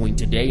 Join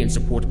today and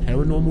support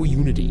Paranormal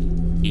Unity.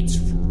 It's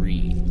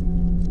free.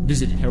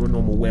 Visit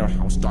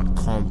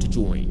paranormalwarehouse.com to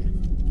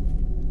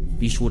join.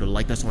 Be sure to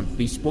like us on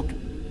Facebook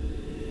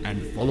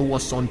and follow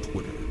us on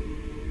Twitter.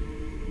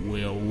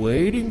 We're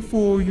waiting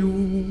for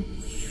you.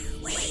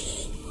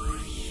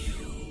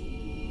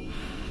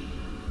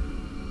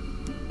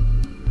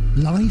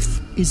 Life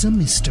is a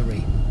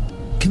mystery.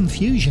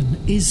 Confusion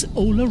is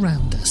all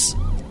around us.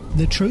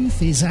 The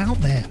truth is out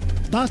there,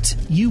 but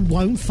you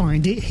won't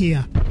find it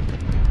here.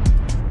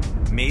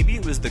 Maybe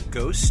it was the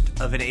ghost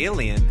of an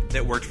alien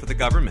that worked for the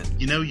government.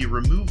 You know, you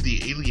remove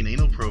the alien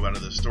anal probe out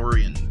of the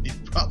story, and it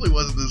probably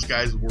wasn't this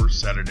guy's worst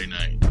Saturday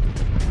night.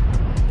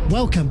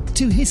 Welcome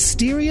to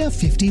Hysteria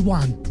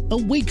 51, a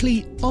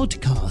weekly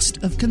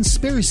oddcast of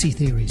conspiracy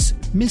theories,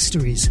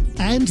 mysteries,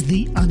 and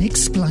the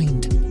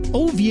unexplained.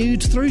 All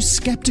viewed through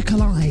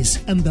skeptical eyes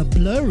and the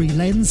blurry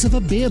lens of a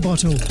beer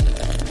bottle.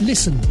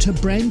 Listen to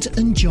Brent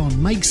and John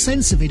make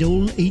sense of it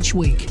all each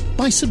week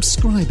by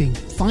subscribing.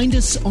 Find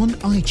us on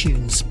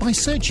iTunes by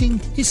searching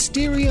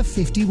Hysteria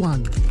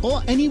 51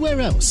 or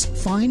anywhere else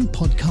fine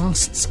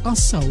podcasts are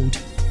sold.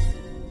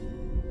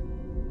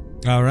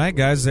 All right,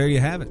 guys, there you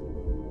have it.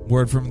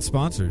 Word from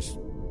sponsors.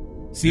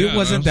 See, it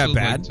wasn't that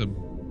bad. Like to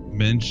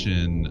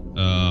mention,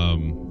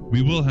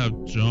 we will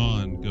have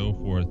John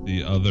Goforth,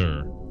 the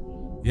other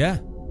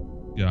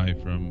guy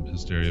from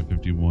Hysteria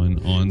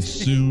 51, on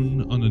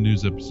soon on a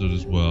news episode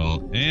as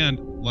well.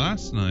 And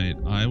last night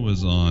I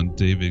was on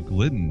David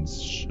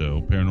Glidden's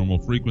show,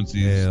 Paranormal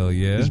Frequencies. Hell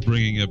yeah. Is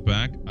bringing it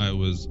back. I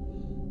was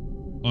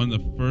on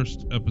the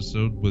first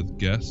episode with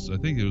guests. I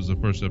think it was the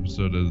first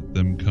episode of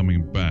them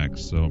coming back.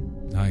 So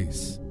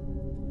nice.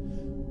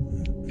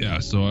 Yeah,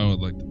 so I would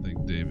like to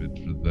thank David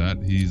for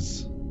that.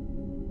 He's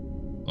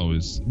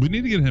always... We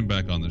need to get him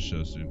back on the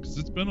show soon, because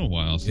it's been a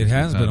while. It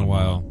has been a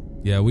while.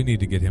 Yeah, we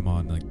need to get him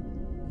on like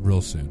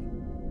real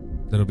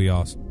soon. That'll be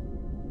awesome.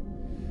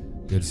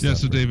 Good stuff. Yeah,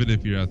 so David,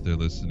 if you're out there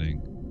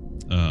listening...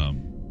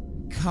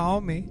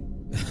 call me.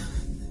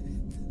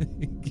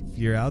 If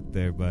you're out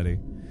there, buddy.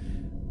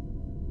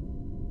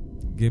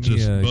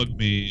 Just bug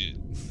me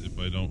if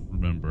I don't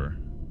remember.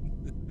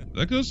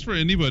 That goes for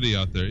anybody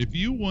out there. If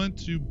you want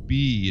to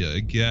be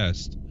a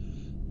guest,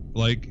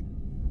 like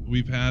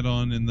we've had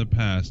on in the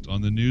past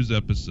on the news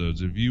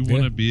episodes, if you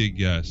want to be a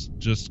guest,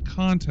 just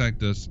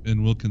contact us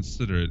and we'll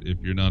consider it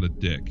if you're not a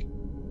dick.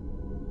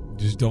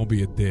 Just don't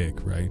be a dick,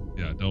 right?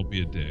 Yeah, don't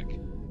be a dick.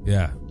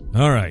 Yeah.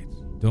 All right.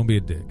 Don't be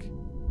a dick.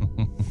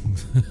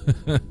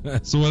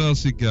 So what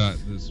else you got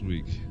this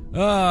week?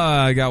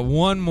 I got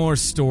one more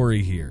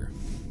story here.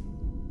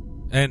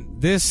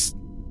 And this...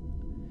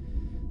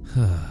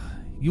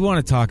 You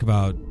want to talk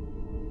about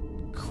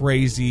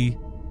crazy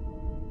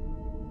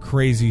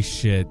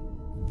shit.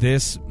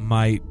 This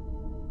might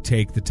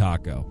take the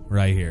taco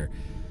right here.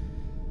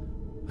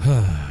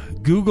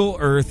 Google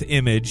Earth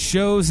image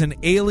shows an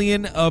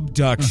alien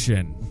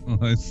abduction.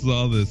 I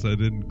saw this. I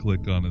didn't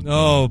click on it.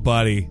 Oh,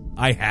 buddy.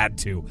 I had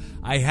to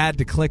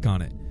click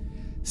on it.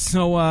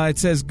 So it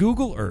says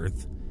Google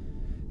Earth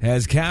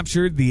has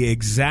captured the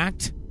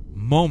exact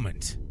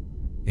moment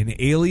an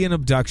alien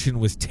abduction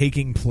was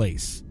taking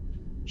place.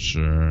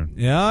 Sure.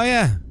 Oh,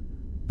 yeah.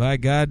 By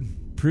God,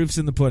 proof's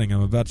in the pudding.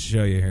 I'm about to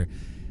show you here.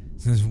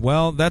 It says,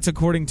 well, that's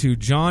according to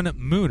John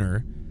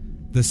Mooner,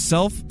 the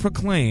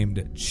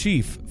self-proclaimed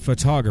chief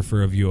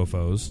photographer of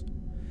UFOs.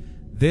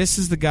 This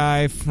is the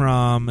guy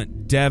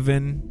from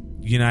Devon,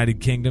 United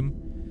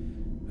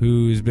Kingdom,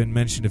 who's been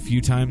mentioned a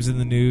few times in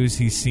the news.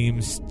 He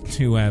seems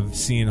to have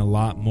seen a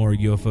lot more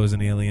UFOs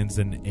and aliens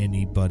than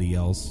anybody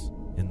else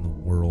in the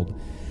world.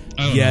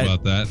 I don't know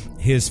about that.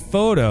 His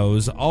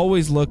photos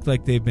always look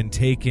like they've been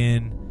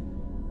taken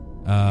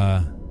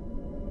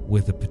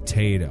with a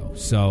potato.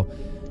 So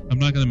I'm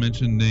not going to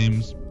mention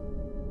names.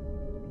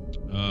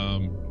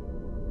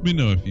 We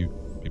know a few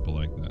people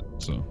like that.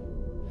 So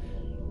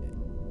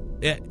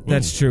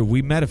that's true.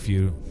 We met a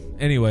few.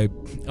 Anyway,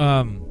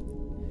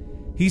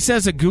 he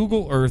says that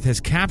Google Earth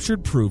has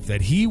captured proof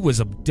that he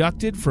was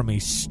abducted from a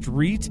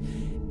street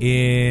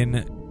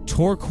in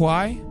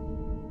Torquay.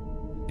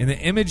 And the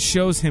image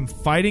shows him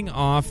fighting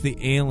off the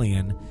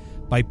alien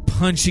by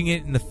punching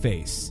it in the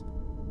face.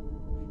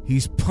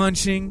 He's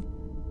punching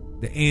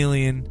the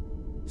alien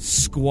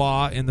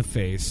squaw in the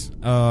face.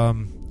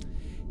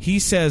 He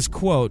says,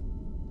 quote,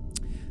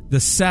 the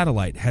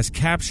satellite has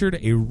captured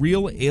a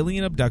real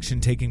alien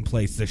abduction taking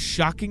place. The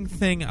shocking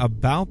thing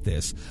about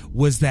this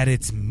was that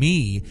it's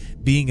me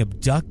being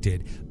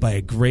abducted by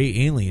a gray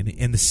alien,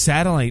 and the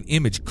satellite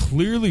image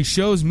clearly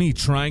shows me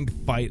trying to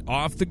fight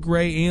off the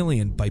gray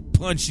alien by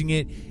punching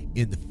it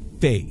in the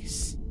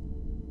face.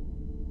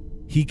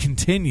 He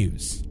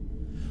continues,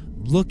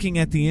 looking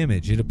at the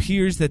image, it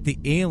appears that the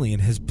alien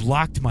has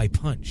blocked my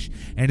punch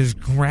and has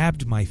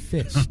grabbed my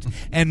fist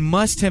and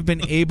must have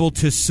been able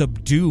to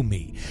subdue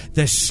me.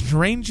 The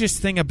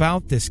strangest thing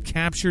about this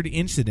captured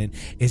incident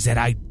is that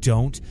I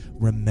don't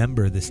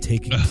remember this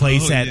taking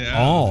place at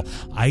all.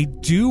 I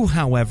do,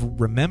 however,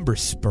 remember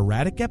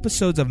sporadic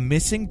episodes of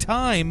missing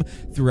time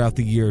throughout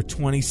the year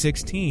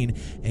 2016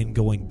 and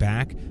going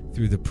back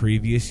through the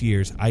previous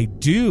years. I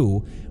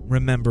do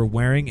remember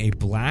wearing a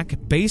black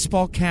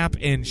baseball cap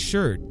and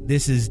shirt.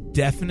 This is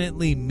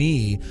definitely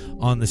me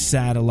on the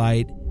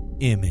satellite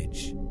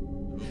image.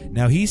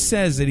 Now, he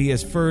says that he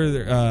has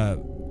further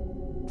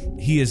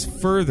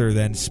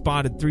than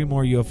spotted 3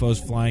 more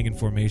UFOs flying in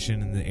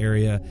formation in the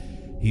area.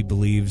 He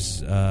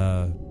believes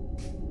that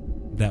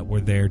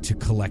were there to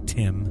collect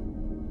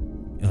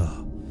him.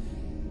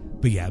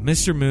 But yeah,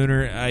 Mr.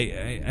 Mooner,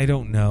 I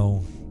don't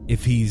know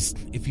if he's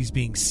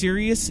being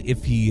serious.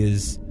 If he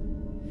is,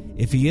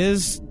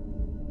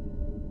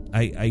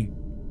 I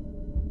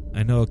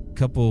know a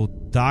couple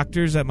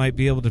doctors that might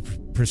be able to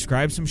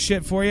prescribe some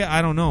shit for you.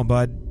 I don't know,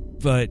 bud,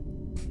 but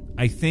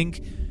I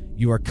think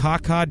you are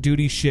caca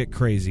duty shit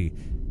crazy.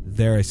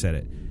 There, I said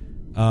it.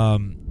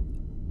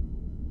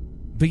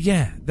 But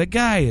yeah, the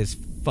guy is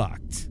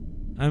fucked.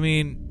 I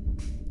mean,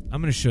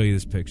 I'm going to show you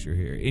this picture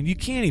here, and you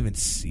can't even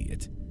see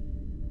it.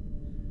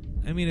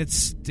 I mean, it's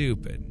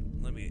stupid.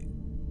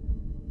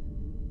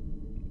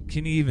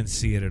 Can you even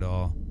see it at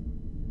all?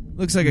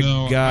 Looks like a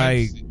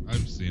guy.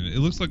 I've seen it. It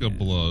looks like a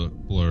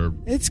blur.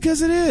 It's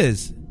because it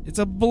is. It's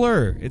a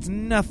blur. It's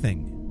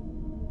nothing.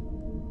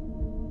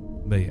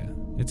 But yeah,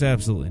 it's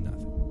absolutely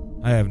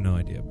nothing. I have no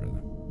idea,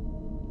 brother.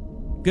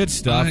 Good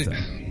stuff,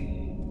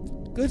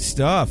 though. Good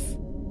stuff.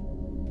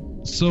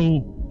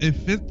 So,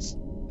 if it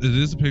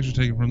is a picture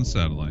taken from the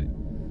satellite.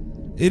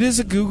 It is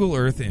a Google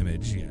Earth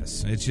image,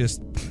 yes. It's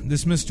just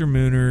this Mr.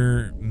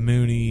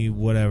 Mooney,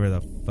 whatever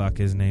the fuck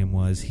his name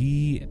was.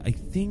 I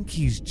think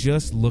he's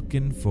just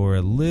looking for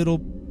a little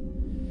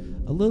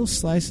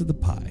slice of the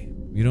pie.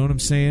 You know what I'm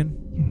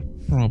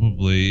saying?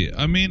 Probably.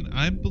 I mean,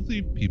 I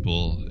believe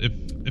people.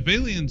 If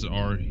aliens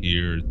are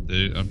here,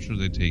 I'm sure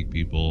they take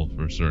people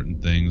for certain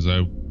things.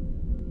 I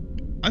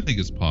think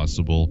it's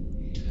possible.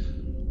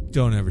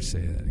 Don't ever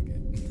say that again.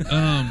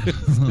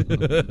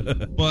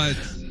 But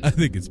I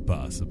think it's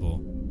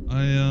possible.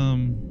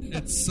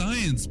 It's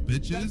science,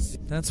 bitches.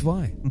 That's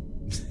why.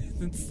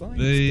 It's science.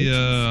 They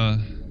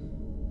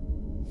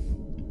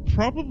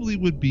probably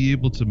would be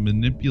able to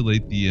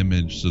manipulate the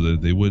image so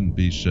that they wouldn't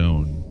be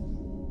shown.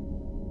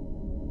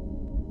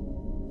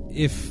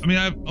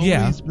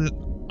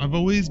 I've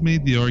always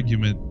made the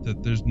argument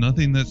that there's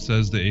nothing that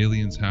says the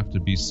aliens have to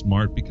be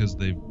smart because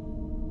they've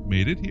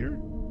made it here.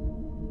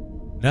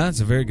 No, that's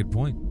a very good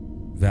point.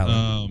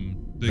 Valid.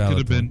 They could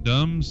have been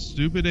dumb,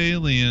 stupid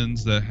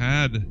aliens that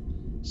had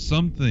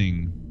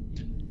something.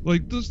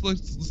 Like this.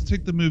 Let's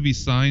take the movie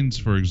Signs,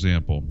 for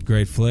example.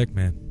 Great flick,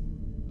 man.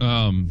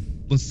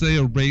 Let's say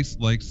a race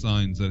like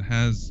Signs that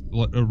has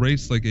a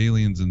race like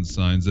aliens in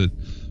Signs that,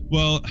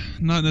 well,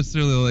 not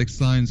necessarily like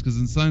Signs, because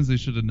in Signs they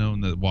should have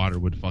known that water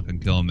would fucking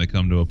kill them. They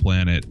come to a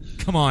planet.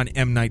 Come on,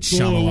 M. Night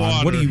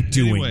Shyamalan. What are you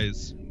doing?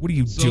 Anyways, what are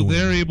you doing? So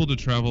they're able to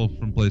travel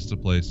from place to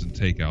place and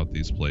take out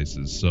these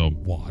places. So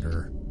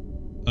water.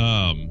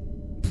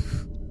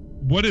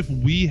 What if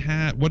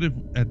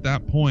at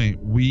that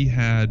point we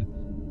had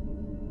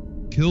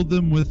killed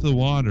them with the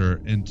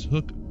water and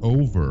took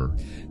over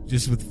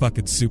just with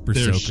fucking super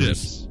their soakers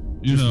ships,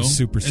 you know,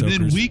 super soakers.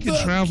 And then we could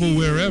travel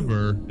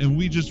wherever, and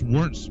we just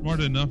weren't smart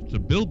enough to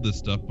build this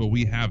stuff, but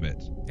we have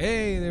it.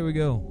 Hey, there we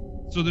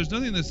go. So there's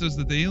nothing that says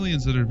that the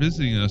aliens that are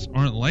visiting us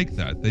aren't like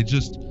that. They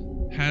just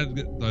had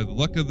the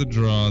luck of the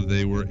draw.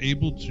 They were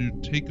able to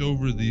take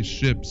over these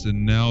ships,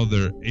 and now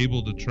they're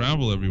able to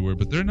travel everywhere,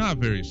 but they're not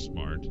very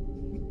smart.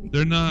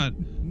 They're not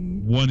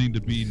wanting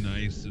to be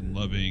nice and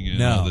loving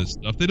and all this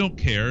stuff. They don't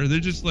care. They're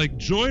just like,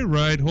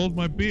 joyride, hold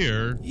my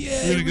beer.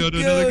 Yeah, we're going to go to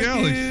another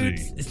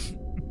galaxy.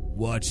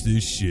 Watch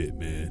this shit,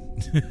 man.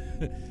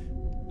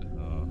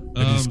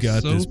 I just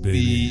got this,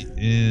 baby.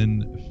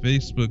 In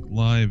Facebook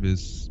Live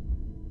is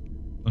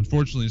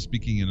unfortunately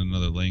speaking in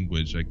another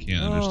language. I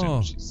can't understand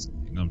what she's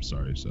saying. I'm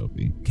sorry,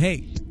 Sophie.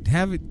 Hey,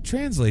 have it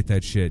translate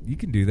that shit. You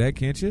can do that,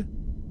 can't you?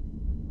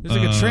 There's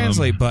like a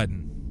translate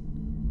button.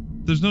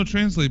 There's no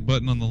translate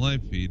button on the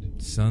live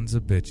feed. Sons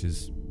of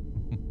bitches.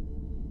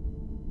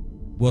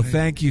 Well,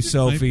 thank you,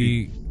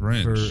 Sophie,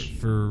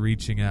 for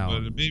reaching out.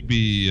 But it may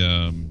be,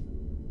 I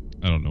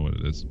don't know what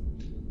it is.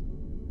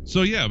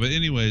 So yeah, but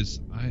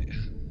anyways,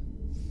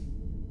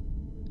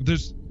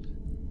 it's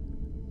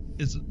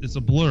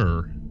a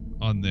blur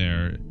on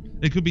there.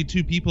 It could be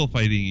two people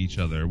fighting each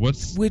other.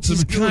 Which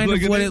is kind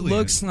of what it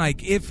looks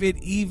like, if it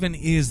even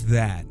is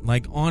that.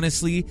 Like,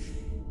 honestly,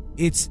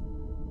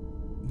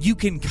 you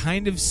can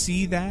kind of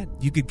see that.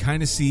 You could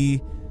kind of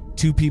see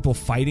two people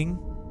fighting.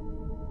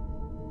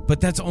 But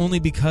that's only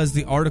because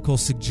the article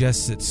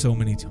suggests it so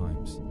many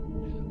times.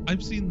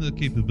 I've seen the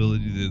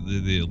capability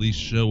that they at least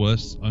show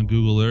us on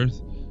Google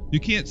Earth You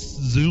can't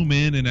zoom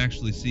in and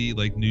actually see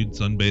like nude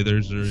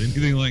sunbathers or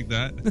anything like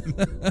that.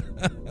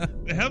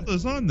 They have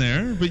those on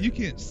there, but you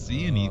can't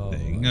see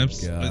anything. God.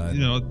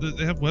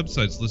 They have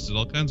websites listed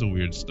all kinds of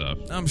weird stuff.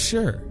 I'm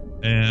sure.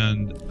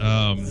 And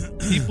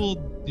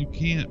people, you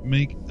can't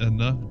make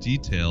enough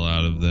detail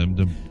out of them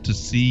to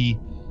see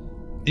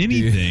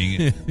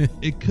anything.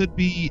 It could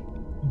be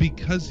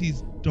because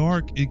he's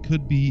dark. It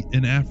could be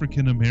an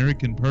African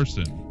American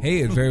person. Hey,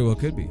 it very well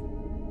could be.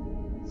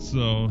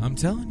 So I'm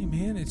telling you,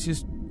 man, it's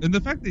just. And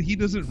the fact that he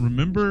doesn't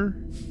remember.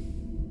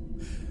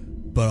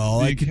 But all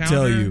I can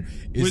tell you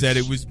is that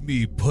it was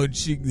me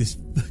punching this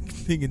fucking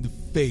thing in the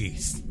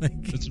face.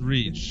 It's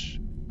Reach.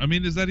 I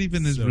mean, is that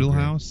even his So real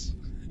great. house?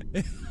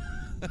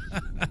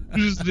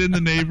 Just in the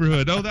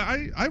neighborhood. Oh,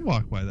 I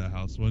walked by that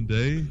house one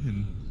day,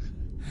 and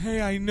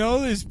hey, I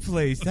know this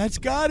place. That's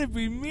got to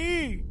be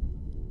me.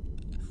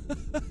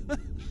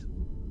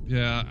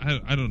 yeah,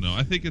 I don't know.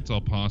 I think it's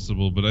all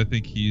possible, but I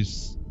think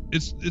it's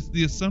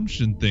the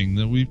assumption thing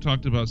that we've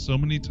talked about so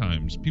many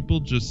times. People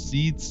just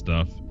see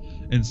stuff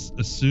and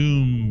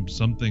assume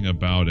something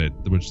about it,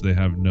 which they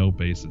have no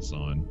basis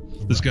on.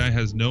 Right. This guy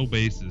has no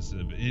basis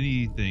of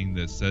anything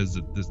that says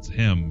that it's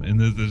him, and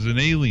that there's an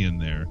alien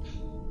there.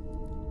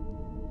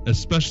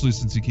 Especially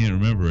since you can't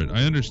remember it.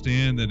 I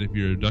understand that if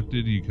you're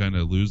abducted, you kind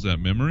of lose that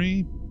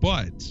memory,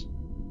 but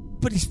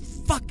he's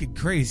fucking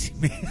crazy,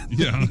 man.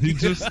 Yeah,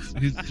 he's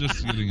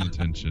just getting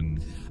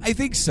attention. I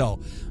think so,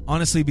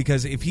 honestly,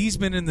 because if he's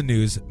been in the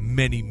news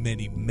many,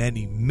 many,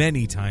 many,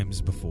 many times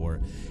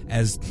before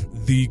as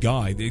the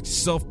guy, the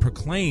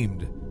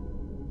self-proclaimed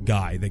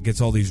guy that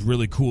gets all these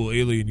really cool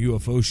alien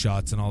UFO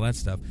shots and all that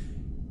stuff,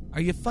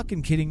 are you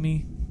fucking kidding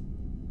me?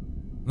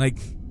 Like,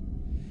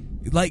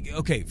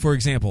 okay, for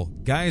example,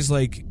 guys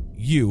like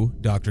you,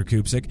 Dr.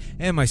 Kupsik,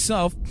 and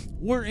myself,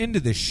 we're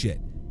into this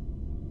shit.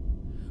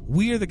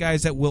 We are the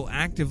guys that will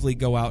actively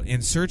go out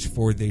and search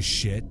for this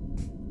shit.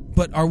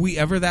 But are we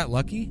ever that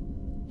lucky?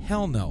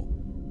 Hell no.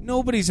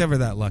 Nobody's ever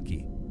that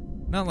lucky.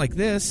 Not like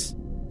this.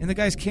 And the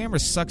guy's camera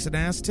sucks an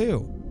ass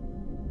too.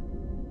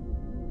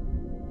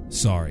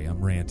 Sorry,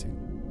 I'm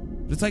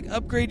ranting. But it's like,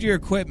 upgrade your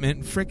equipment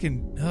and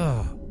frickin'...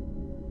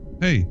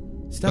 Hey,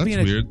 stop that's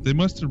weird. They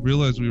must have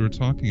realized we were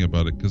talking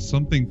about it because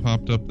something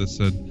popped up that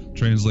said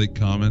translate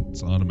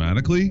comments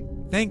automatically.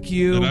 Thank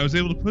you. And I was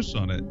able to push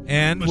on it.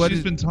 And but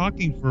she's been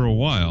talking for a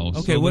while.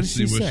 Okay, so what let's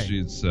did see she what say? She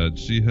had said.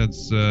 She had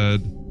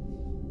said...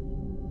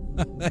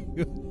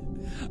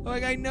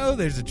 like, I know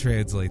there's a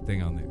translate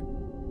thing on there.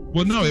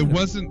 Well, no, it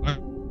wasn't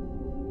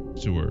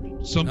to her.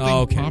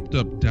 Something popped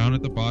up down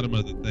at the bottom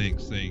of the thing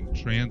saying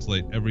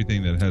translate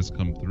everything that has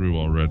come through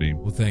already.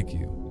 Well, thank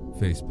you,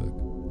 Facebook.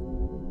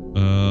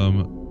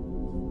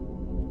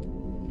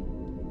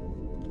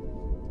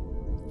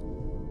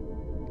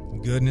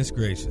 Goodness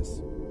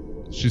gracious.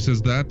 She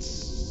says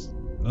that's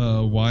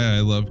why I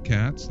love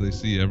cats. They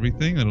see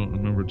everything. I don't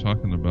remember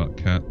talking about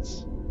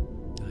cats.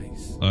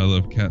 Nice. I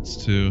love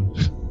cats too.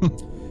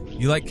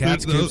 You like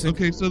cats?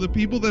 Okay, so the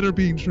people that are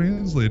being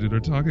translated are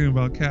talking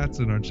about cats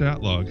in our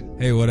chat log.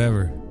 Hey,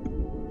 whatever.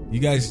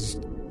 You guys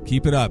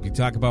keep it up. You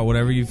talk about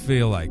whatever you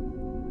feel like.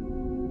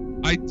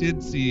 I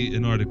did see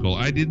an article.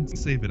 I didn't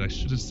save it. I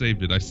should have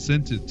saved it. I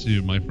sent it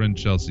to my friend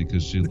Chelsea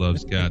because she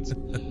loves cats.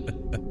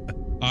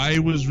 I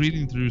was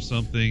reading through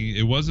something.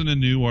 It wasn't a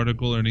new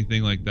article or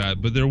anything like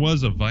that, but there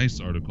was a Vice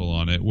article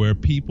on it where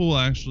people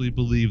actually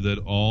believe that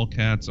all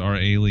cats are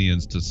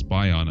aliens to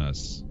spy on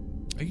us.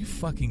 Are you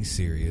fucking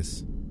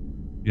serious?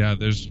 Yeah,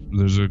 there's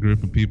a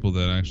group of people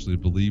that actually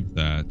believe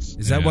that.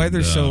 Is that why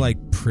they're so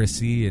like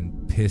prissy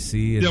and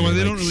pissy? And yeah, well, they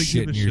like don't really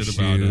give a your shit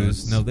about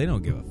us. No, they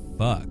don't give a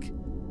fuck.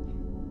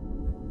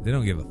 They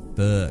don't give a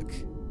fuck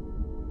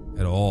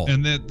at all.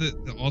 And that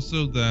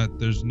also that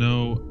there's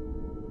no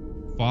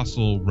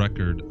fossil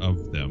record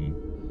of them,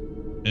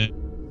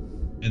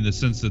 in the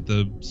sense that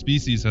the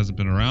species hasn't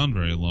been around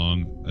very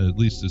long, at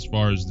least as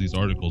far as these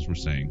articles were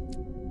saying.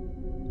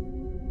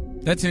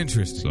 That's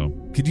interesting. So,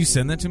 could you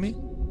send that to me?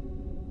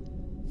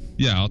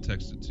 Yeah, I'll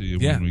text it to you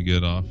when we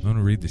get off. I'm going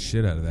to read the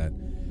shit out of that.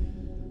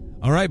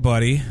 All right,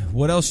 buddy.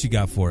 What else you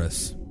got for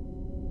us?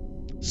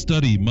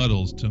 Study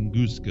muddles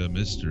Tunguska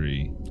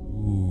mystery.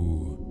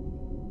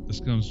 Ooh. This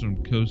comes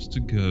from Coast to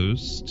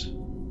Ghost.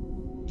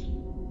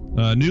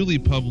 Newly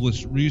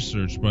published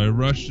research by a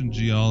Russian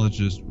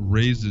geologist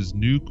raises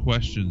new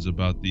questions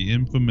about the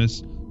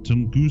infamous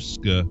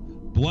Tunguska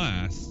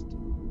blast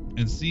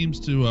and seems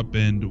to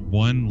upend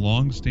one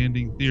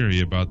long-standing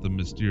theory about the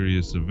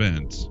mysterious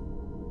event.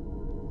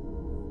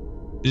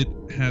 It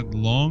had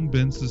long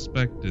been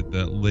suspected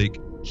that Lake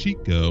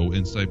Chico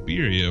in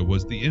Siberia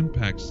was the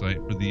impact site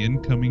for the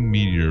incoming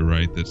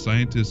meteorite that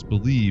scientists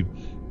believe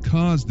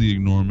caused the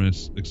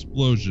enormous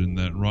explosion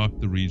that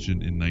rocked the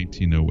region in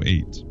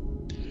 1908.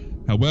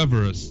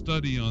 However, a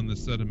study on the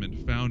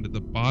sediment found at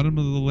the bottom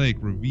of the lake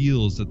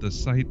reveals that the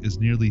site is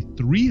nearly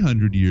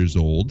 300 years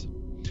old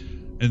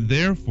and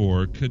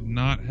therefore could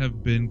not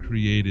have been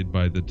created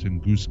by the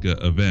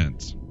Tunguska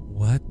event.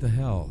 What the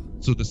hell?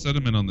 So the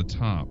sediment on the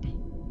top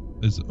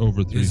is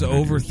over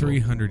 300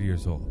 300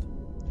 years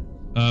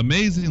old.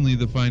 Amazingly,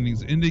 the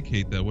findings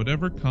indicate that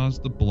whatever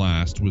caused the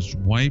blast was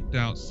wiped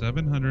out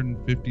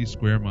 750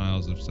 square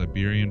miles of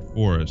Siberian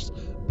forest,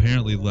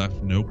 apparently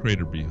left no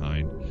crater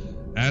behind.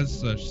 As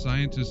such,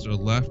 scientists are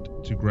left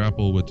to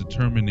grapple with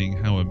determining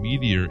how a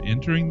meteor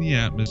entering the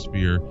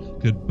atmosphere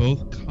could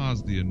both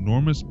cause the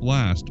enormous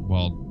blast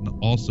while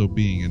also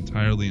being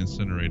entirely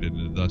incinerated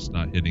and thus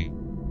not hitting.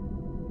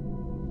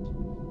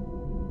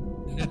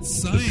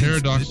 It's science, The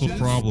paradoxical bitches.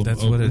 problem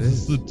That's what it opens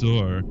is. the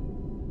door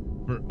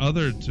for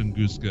other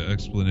Tunguska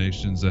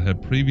explanations that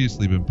had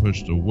previously been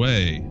pushed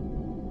away.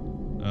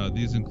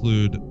 These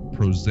include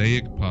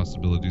prosaic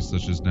possibilities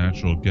such as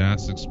natural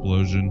gas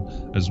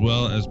explosion, as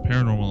well as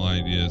paranormal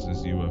ideas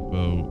as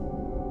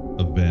UFO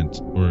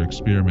event or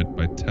experiment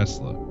by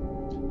Tesla.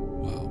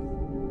 Wow.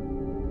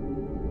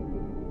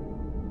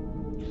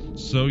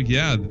 So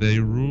yeah, they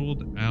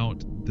ruled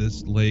out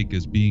this lake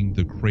as being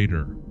the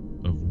crater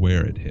of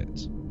where it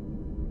hit.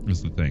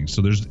 Is the thing.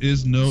 So there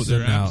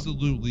now-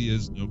 absolutely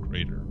is no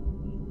crater.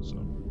 So,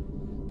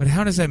 But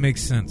how does that make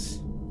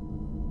sense?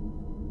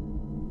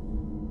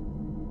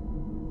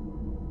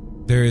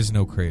 There is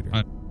no crater.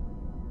 I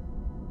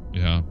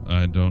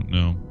don't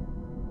know.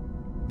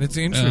 That's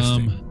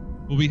interesting.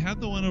 Well, we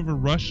had the one over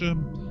Russia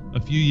a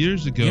few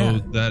years ago Yeah.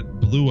 that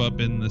blew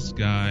up in the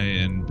sky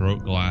and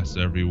broke glass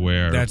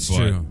everywhere. That's but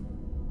true.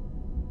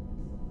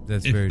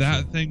 That's If very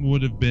that true. thing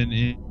would have been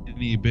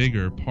any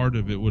bigger, part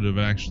of it would have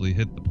actually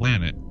hit the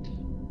planet.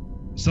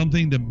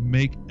 Something to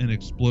make an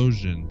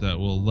explosion that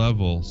will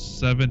level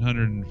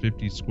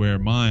 750 square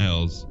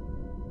miles.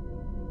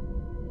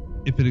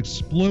 If it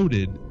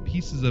exploded,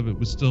 pieces of it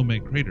would still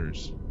make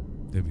craters.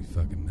 That'd be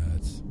fucking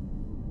nuts.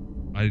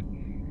 I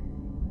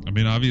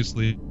mean,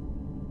 obviously,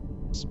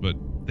 but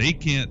they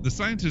can't. The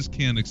scientists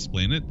can't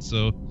explain it,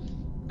 so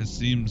it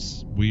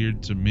seems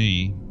weird to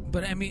me.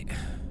 But I mean,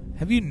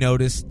 have you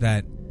noticed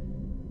that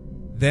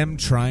them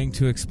trying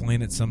to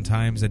explain it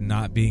sometimes and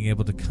not being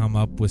able to come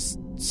up with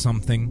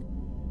something,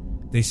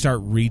 they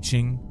start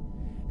reaching,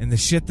 and the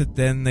shit that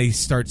then they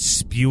start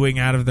spewing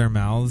out of their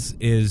mouths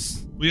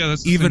is Well, yeah,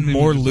 that's the even same thing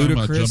more we were talking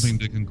about, ludicrous. jumping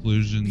to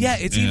conclusions. Yeah,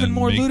 it's even and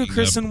more making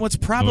ludicrous up than what's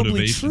probably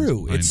motivations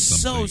true. behind It's so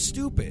something.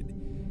 stupid.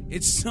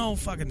 It's so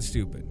fucking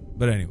stupid.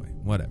 But anyway,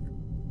 whatever.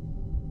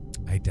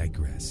 I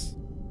digress.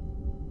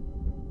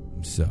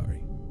 I'm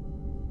sorry.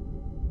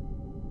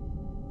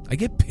 I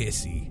get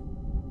pissy.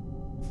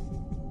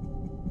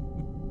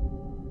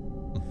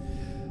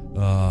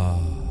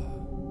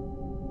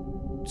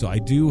 So I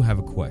do have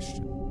a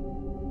question.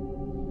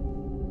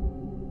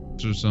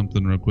 Or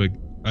something real quick.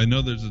 I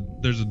know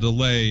there's a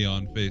delay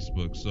on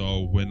Facebook,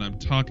 so when I'm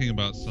talking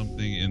about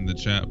something in the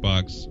chat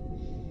box,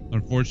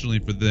 unfortunately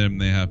for them,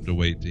 they have to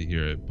wait to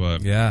hear it.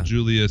 But Yeah.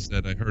 Julia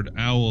said, I heard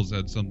owls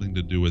had something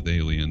to do with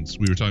aliens.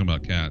 We were talking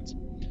about cats.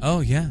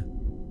 Oh, yeah.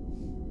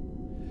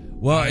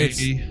 Well, I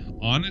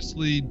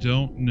honestly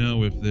don't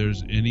know if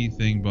there's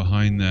anything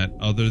behind that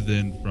other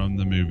than from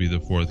the movie The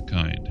Fourth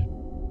Kind,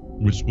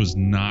 which was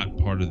not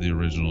part of the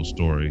original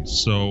story.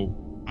 So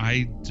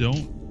I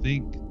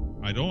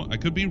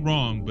could be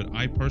wrong, but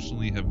I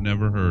personally have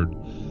never heard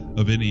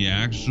of any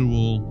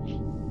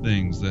actual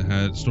things that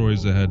had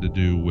stories that had to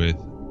do with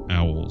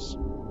owls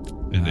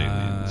and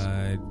aliens.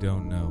 I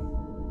don't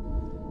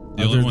know.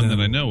 The only one that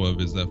I know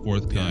of is that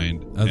Fourth Yeah,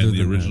 Kind, other and the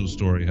than original that.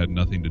 story had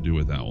nothing to do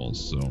with owls.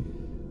 So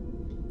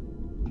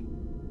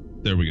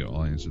there we go.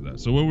 I'll answer that.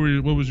 So what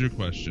was your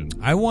question?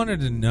 I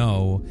wanted to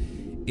know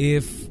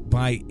if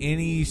by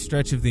any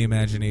stretch of the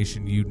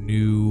imagination you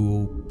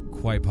knew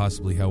quite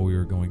possibly how we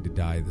were going to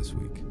die this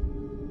week.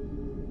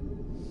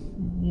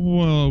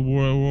 Well,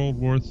 World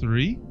War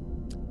III,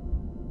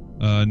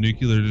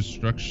 nuclear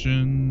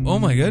destruction. Oh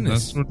my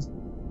goodness. that sort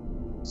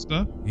of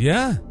stuff.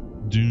 Yeah.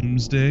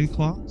 Doomsday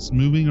clocks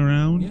moving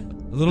around. Yeah.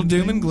 A little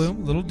doom and things.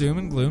 gloom. A little doom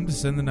and gloom to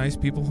send the nice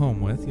people home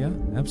with. Yeah,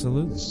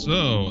 absolutely.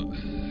 So,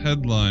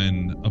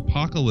 headline: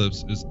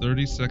 Apocalypse is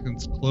 30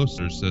 seconds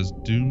closer, says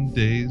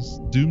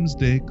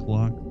Doomsday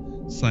Clock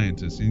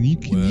scientist. And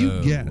can you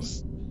Whoa.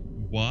 guess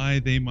why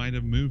they might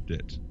have moved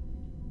it?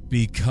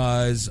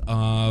 Because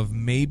of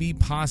maybe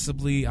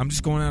possibly, I'm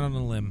just going out on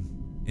a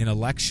limb, an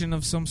election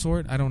of some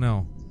sort? I don't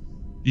know.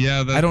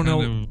 Yeah, that's I don't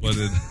kind know. of what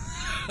it.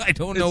 I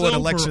don't know what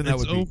election that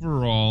would be.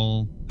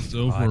 It's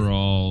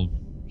overall,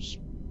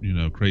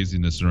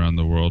 craziness around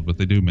the world, but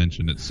they do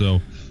mention it. So,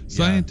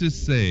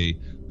 scientists say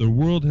the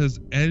world has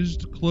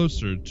edged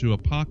closer to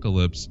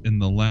apocalypse in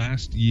the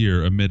last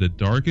year amid a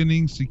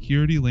darkening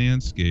security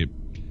landscape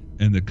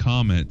and the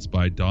comments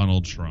by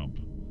Donald Trump.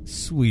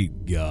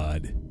 Sweet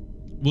God.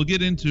 We'll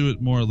get into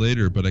it more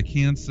later, but I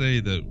can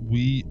say that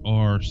we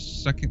are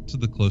second to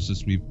the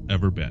closest we've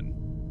ever been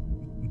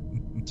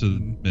to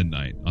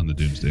midnight on the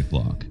Doomsday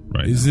Clock.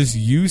 Right? Is this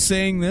you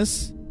saying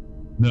this?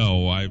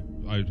 No, I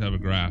have a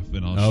graph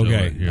and I'll show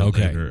it here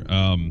later.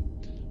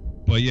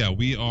 But yeah,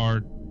 we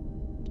are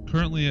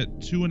currently at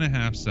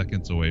 2.5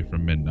 seconds away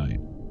from midnight.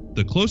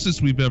 The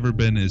closest we've ever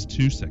been is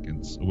 2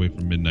 seconds away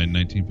from midnight,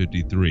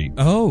 1953.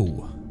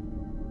 Oh.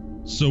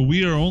 So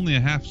we are only a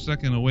half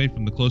second away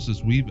from the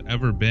closest we've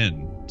ever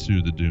been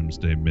to the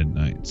Doomsday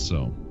Midnight.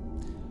 So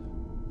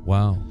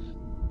Wow.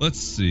 Let's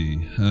see.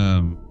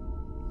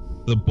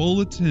 The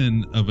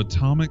Bulletin of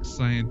Atomic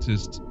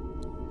Scientists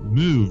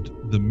moved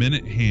the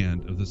minute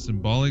hand of the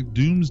symbolic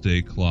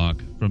doomsday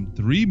clock from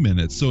 3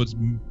 minutes, so it's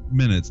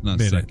minutes, not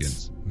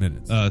seconds.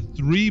 Minutes.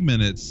 3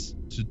 minutes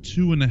to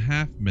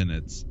 2.5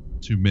 minutes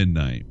to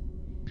midnight.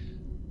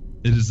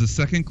 It is the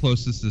second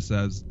closest this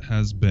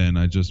has been.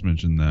 I just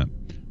mentioned that.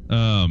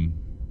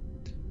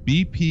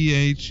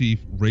 BPA chief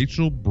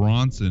Rachel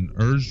Bronson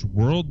urged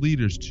world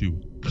leaders to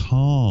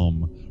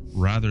calm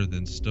rather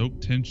than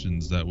stoke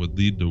tensions that would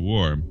lead to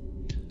war.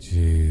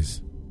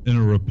 Jeez. In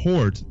a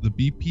report, the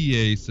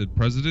BPA said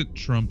President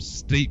Trump's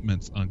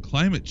statements on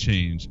climate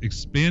change,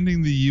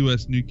 expanding the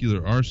U.S.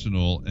 nuclear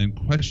arsenal, and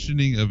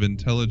questioning of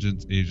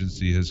intelligence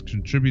agency has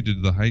contributed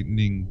to the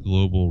heightening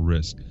global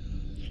risk.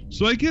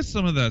 So I get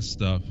some of that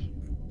stuff.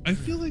 I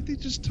feel like they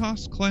just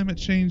tossed climate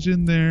change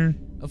in there.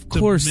 Of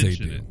course they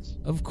do. It.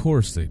 Of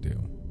course they do.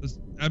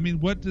 I mean,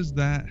 what does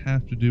that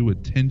have to do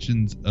with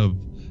tensions of...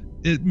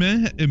 It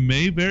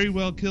may very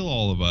well kill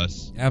all of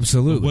us.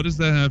 Absolutely. What does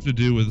that have to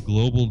do with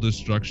global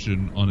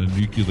destruction on a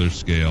nuclear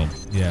scale?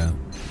 Yeah.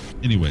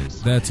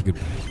 Anyways. That's a good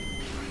point.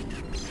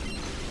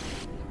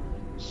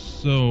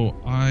 So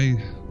I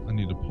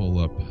need to pull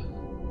up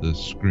the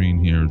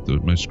screen here,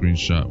 my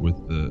screenshot with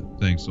the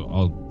thing. So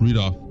I'll read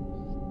off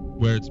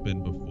where it's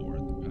been before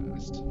in the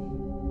past.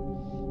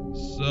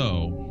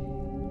 So...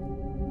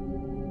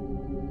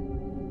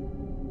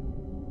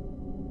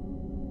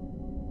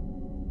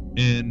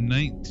 in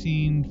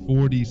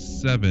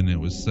 1947, it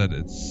was set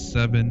at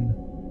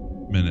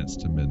 7 minutes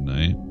to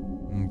midnight.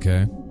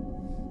 Okay.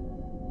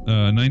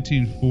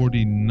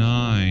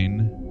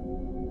 1949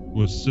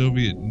 was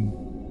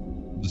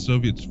the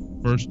Soviets'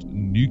 first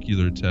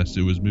nuclear test.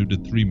 It was moved to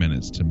 3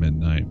 minutes to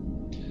midnight.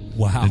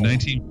 Wow. In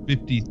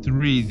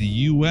 1953, the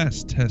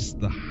U.S. tests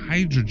the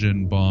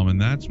hydrogen bomb, and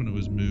that's when it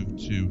was moved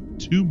to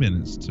 2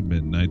 minutes to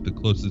midnight, the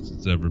closest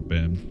it's ever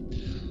been.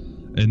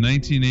 In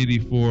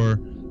 1984,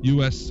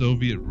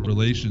 U.S.-Soviet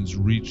relations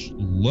reached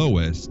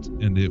lowest,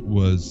 and it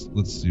was,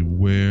 let's see,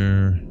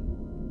 where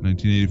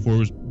 1984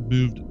 was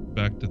moved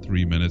back to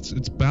 3 minutes.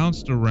 It's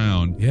bounced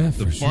around. Yeah,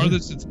 the for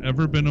farthest sure. it's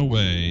ever been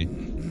away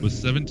was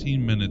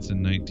 17 minutes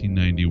in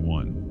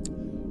 1991.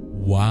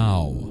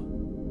 Wow.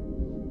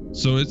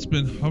 So it's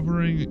been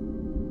hovering,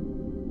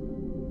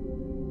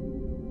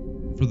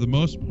 for the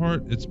most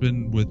part, it's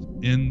been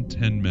within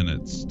 10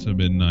 minutes to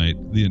midnight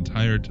the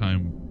entire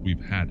time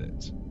we've had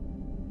it.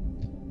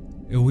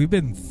 We've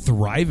been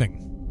thriving.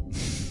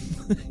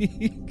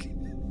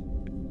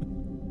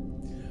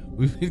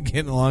 We've been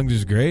getting along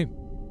just great.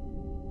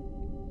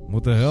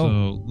 What the hell?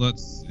 So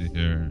let's see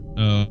here.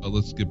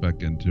 Let's get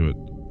back into it.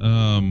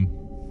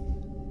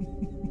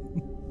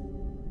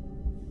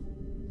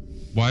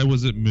 Why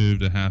was it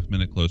moved a half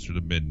minute closer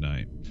to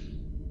midnight?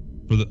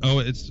 So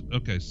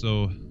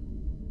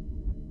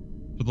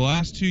for the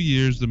last 2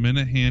 years, the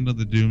minute hand of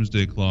the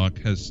doomsday clock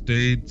has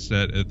stayed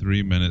set at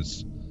 3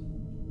 minutes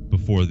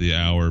before the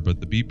hour,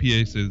 but the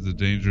BPA says the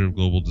danger of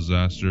global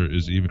disaster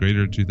is even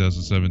greater in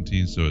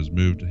 2017, so has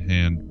moved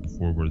hand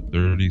forward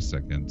 30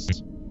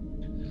 seconds.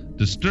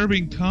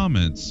 Disturbing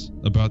comments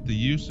about the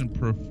use and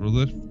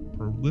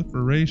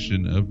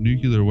proliferation of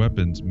nuclear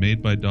weapons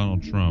made by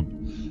Donald Trump,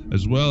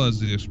 as well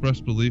as the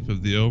expressed belief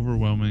of the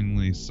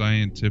overwhelmingly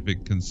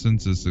scientific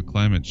consensus of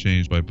climate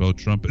change by both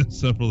Trump and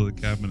several of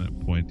the cabinet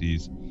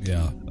appointees,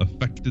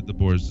 affected the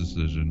board's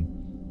decision.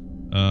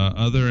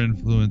 Other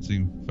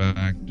influencing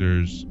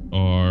factors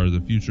are the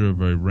future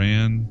of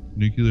Iran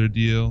nuclear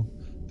deal,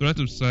 threats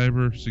of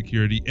cyber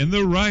security, and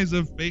the rise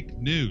of fake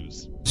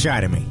news.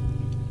 Sodomy.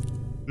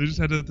 They just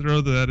had to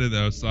throw that in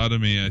there.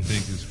 Sodomy, I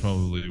think, is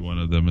probably one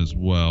of them as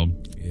well.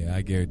 Yeah,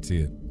 I guarantee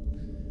it.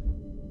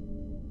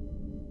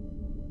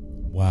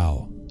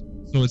 Wow.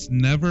 So it's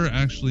never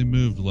actually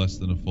moved less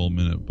than a full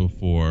minute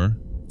before.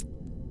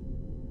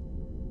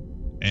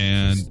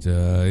 And just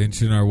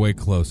inching our way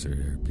closer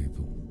here,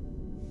 people.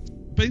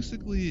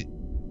 Basically,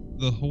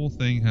 the whole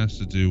thing has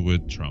to do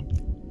with Trump.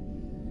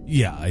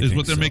 Yeah, I think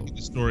what they're so. making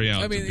the story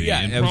out to be. Yeah,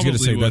 and I was going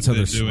to say that's how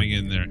they're doing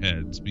in their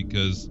heads,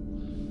 because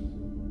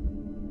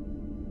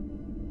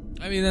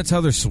that's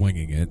how they're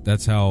swinging it.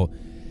 That's how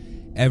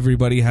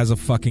everybody has a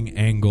fucking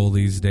angle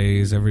these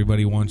days.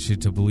 Everybody wants you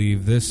to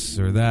believe this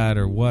or that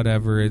or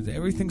whatever.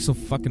 Everything's so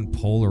fucking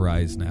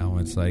polarized now.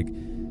 It's like,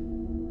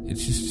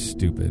 it's just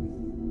stupid.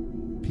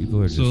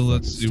 People are just so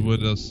let's see stupid.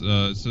 what else.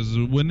 It says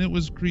when it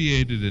was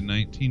created in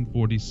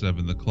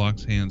 1947, the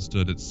clock's hand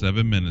stood at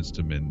 7 minutes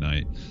to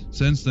midnight.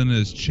 Since then, it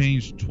has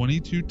changed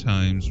 22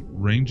 times,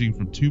 ranging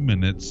from 2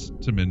 minutes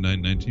to midnight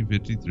in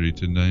 1953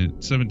 to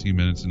 17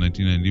 minutes in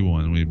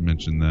 1991. We've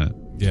mentioned that.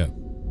 Yeah.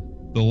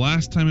 The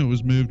last time it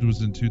was moved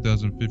was in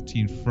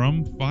 2015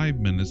 from 5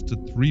 minutes to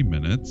 3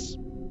 minutes.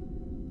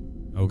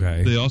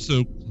 Okay. They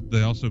also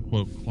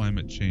quote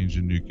climate change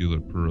and nuclear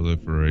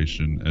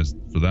proliferation as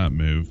for that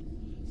move.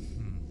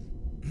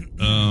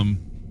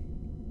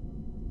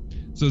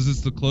 Says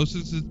it's the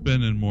closest it's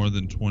been in more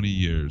than 20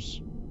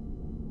 years.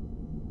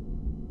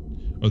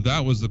 or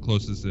that was the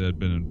closest it had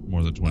been in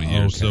more than 20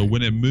 years. Okay. So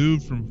when it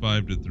moved from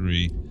 5 to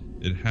 3,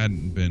 it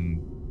hadn't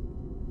been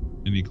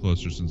any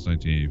closer since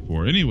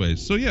 1984.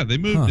 Anyways, so yeah, they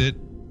moved it,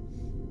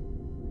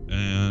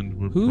 and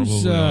we're probably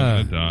all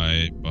going to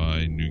die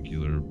by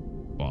nuclear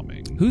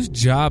bombing. Whose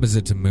job is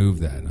it to move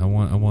that? I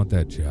want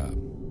that job.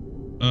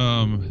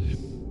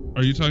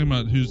 Are you talking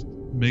about who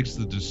makes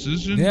the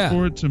decision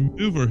for it to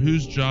move, or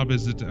whose job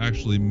is it to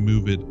actually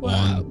move it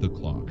on the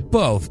clock?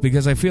 Both,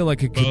 because I feel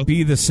like it could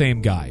be the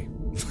same guy.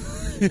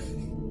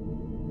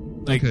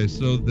 Okay,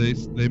 so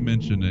they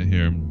mention it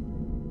here.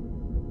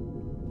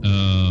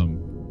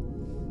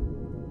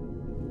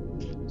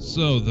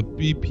 So the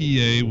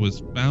BPA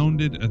was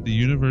founded at the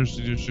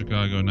University of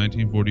Chicago in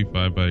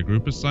 1945 by a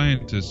group of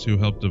scientists who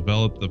helped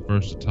develop the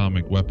first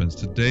atomic weapons.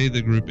 Today,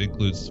 the group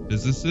includes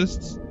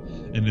physicists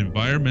and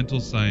environmental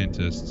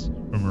scientists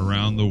from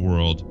around the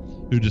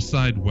world who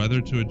decide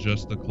whether to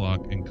adjust the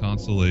clock in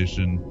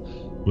consultation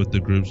with the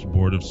group's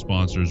board of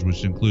sponsors,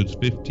 which includes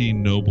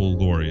 15 Nobel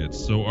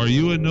laureates. So are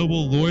you a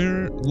Nobel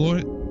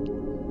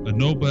a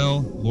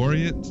Nobel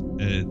laureate,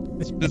 a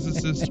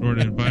physicist, or an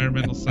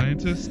environmental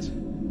scientist?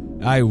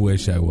 I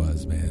wish I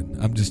was, man.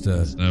 I'm just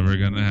It's never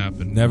going to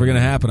happen. Never going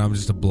to happen. I'm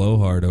just a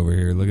blowhard over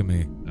here. Look at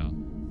me. No.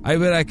 I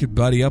bet I could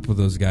buddy up with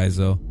those guys,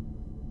 though.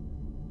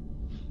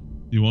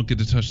 You won't get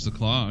to touch the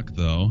clock,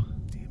 though.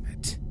 Damn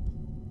it.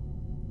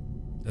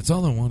 That's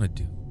all I want to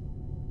do.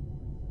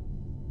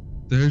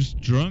 There's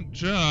drunk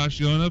Josh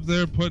going up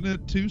there putting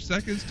it 2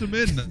 seconds to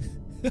midnight.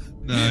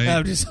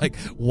 I'm just like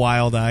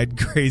wild-eyed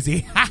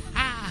crazy.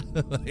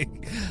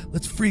 Like,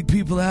 let's freak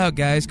people out,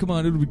 guys. Come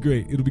on, it'll be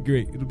great. It'll be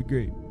great. It'll be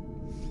great.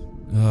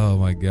 Oh,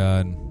 my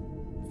God.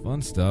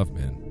 Fun stuff,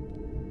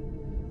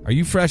 man. Are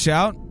you fresh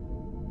out?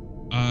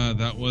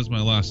 That was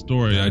my last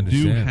story. I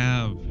do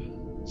have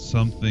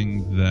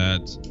something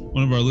that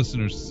one of our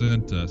listeners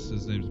sent us.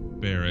 His name's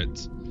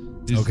Barrett.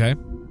 Okay.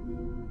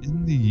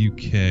 In the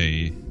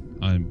UK,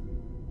 I'm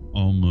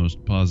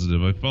almost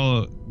positive. We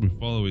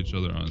follow each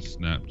other on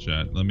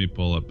Snapchat. Let me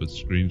pull up a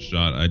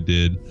screenshot I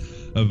did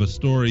of a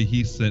story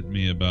he sent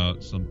me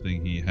about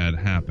something he had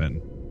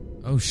happen.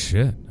 Oh,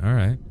 shit. All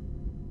right.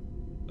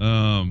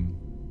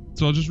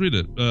 So I'll just read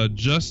it.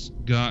 Just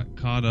got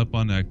caught up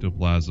on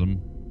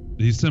Ectoplasm.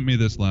 He sent me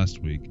this last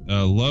week.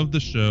 Loved the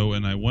show,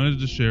 and I wanted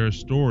to share a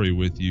story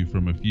with you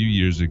from a few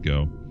years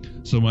ago.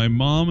 So my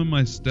mom and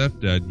my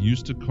stepdad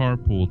used to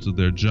carpool to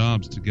their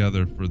jobs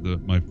together for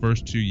my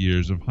first 2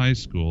 years of high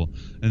school,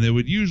 and they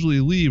would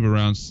usually leave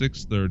around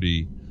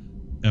 6:30,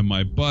 and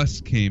my bus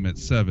came at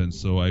 7,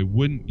 so I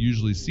wouldn't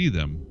usually see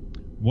them.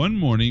 One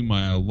morning,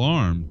 my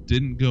alarm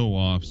didn't go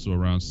off, so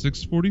around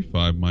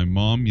 6:45, my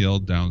mom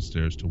yelled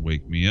downstairs to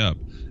wake me up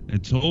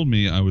and told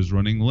me I was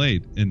running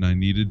late and I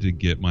needed to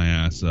get my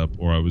ass up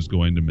or I was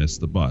going to miss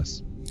the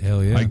bus.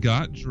 Hell yeah. I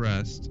got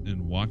dressed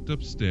and walked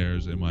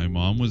upstairs, and my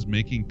mom was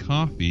making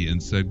coffee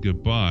and said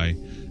goodbye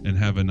and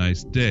have a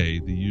nice day,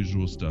 the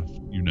usual stuff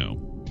you know.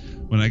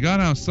 When I got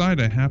outside,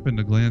 I happened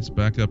to glance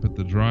back up at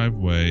the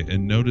driveway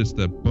and noticed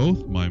that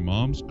both my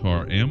mom's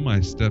car and my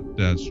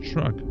stepdad's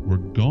truck were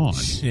gone.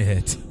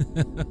 Shit.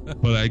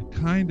 But I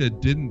kind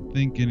of didn't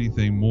think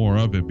anything more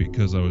of it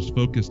because I was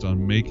focused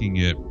on making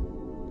it.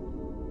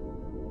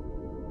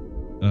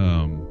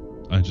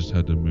 I just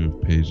had to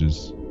move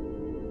pages.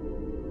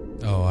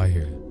 Oh, I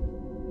hear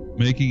you.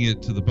 Making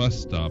it to the bus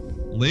stop.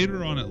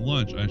 Later on at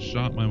lunch, I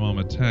shot my mom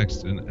a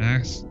text and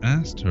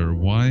asked her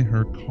why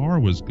her car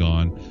was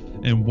gone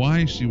and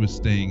why she was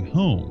staying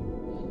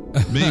home.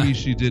 Maybe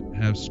she didn't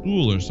have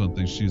school or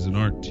something. She's an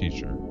art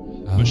teacher.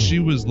 But she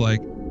was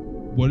like,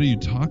 "What are you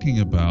talking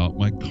about?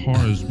 My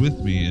car is with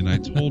me." And I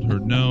told her,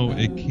 "No,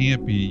 it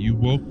can't be. You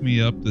woke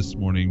me up this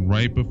morning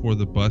right before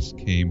the bus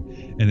came,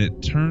 and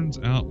it turns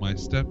out my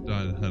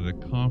stepdad had a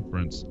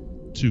conference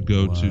to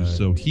go to,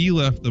 so he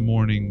left the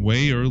morning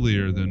way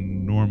earlier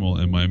than normal,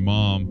 and my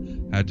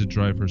mom had to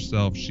drive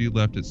herself. She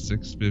left at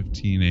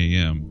 6:15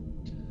 a.m.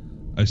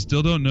 I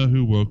still don't know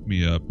who woke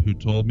me up, who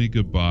told me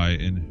goodbye,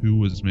 and who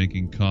was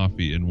making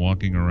coffee and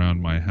walking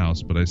around my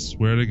house, but I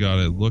swear to God,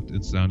 it looked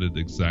and sounded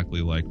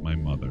exactly like my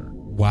mother."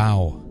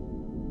 Wow.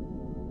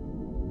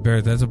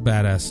 Barrett, that's a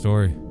badass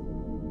story.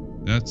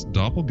 That's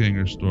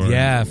doppelganger story.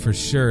 Yeah, for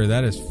sure.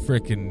 That is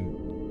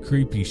freaking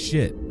creepy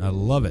shit. I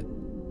love it.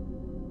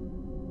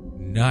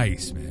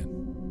 Nice, man.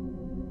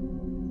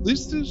 At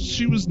least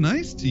she was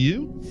nice to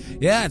you.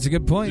 Yeah, it's a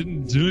good point.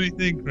 Didn't do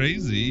anything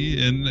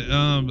crazy. And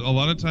a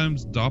lot of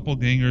times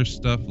doppelganger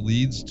stuff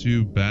leads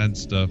to bad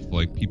stuff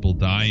like people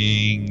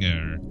dying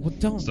or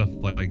stuff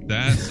like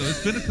that. So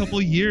it's been a couple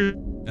of years.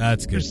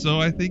 That's good. So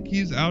I think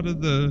he's out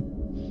of that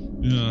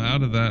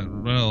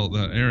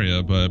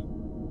area, but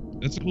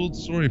it's a cool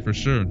story for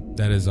sure.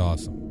 That is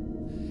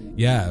awesome.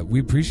 Yeah, we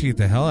appreciate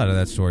the hell out of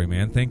that story,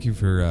 man. Thank you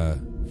for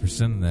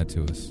sending that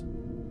to us.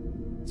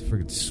 It's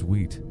freaking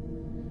sweet.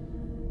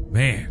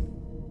 Man.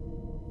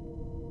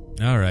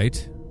 All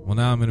right. Well,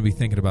 now I'm going to be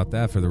thinking about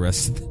that for the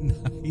rest of the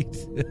night.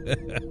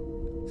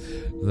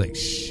 Like,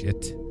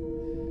 shit.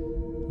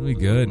 It'll be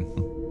good.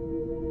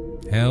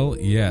 Hell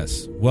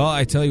yes. Well,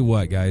 I tell you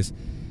what, guys.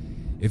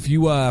 If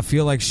you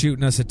feel like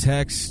shooting us a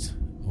text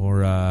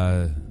or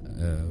a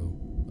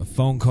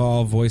phone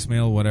call,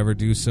 voicemail, whatever,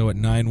 do so at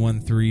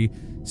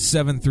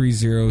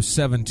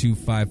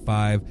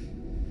 913-730-7255.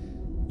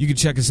 You can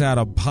check us out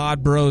on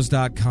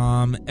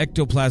podbros.com,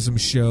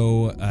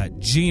 ectoplasmshow at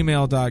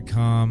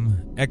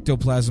gmail.com,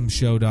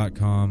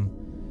 ectoplasmshow.com.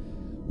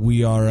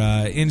 We are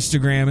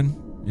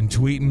Instagramming and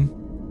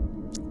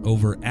tweeting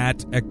over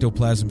at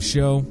Ectoplasm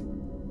Show.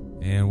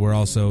 And we're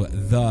also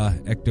The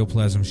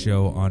Ectoplasm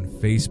Show on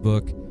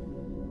Facebook.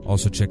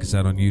 Also check us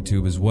out on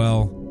YouTube as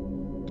well.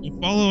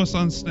 Follow us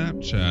on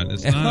Snapchat.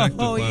 It's not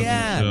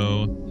Ectoplasm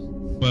Show.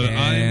 But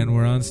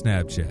we're on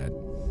Snapchat.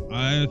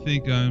 I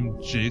think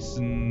I'm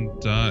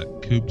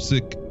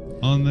Jason.Kupzik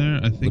on there.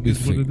 I think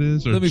is what it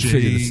is. Or let me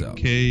figure this out.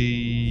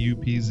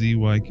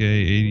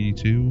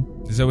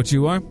 JKUPZYK82. Is that what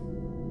you are?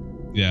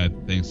 Yeah, I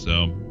think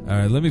so. All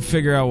right, let me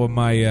figure out what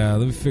my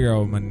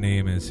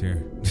name is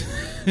here.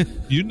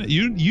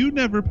 You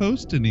never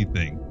post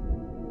anything.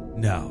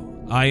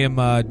 No, I am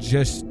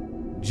just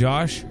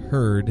Josh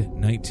Hurd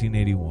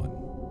 1981.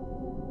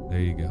 There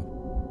you go.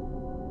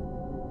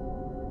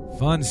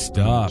 Fun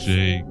stuff.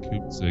 J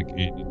Kupzik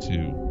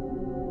 82.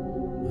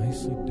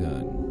 Nicely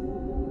done.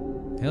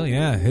 Hell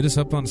yeah, hit us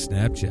up on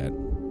Snapchat.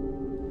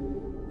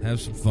 Have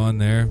some fun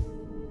there.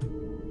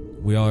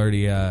 We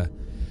already have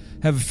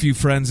a few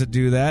friends that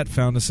do that.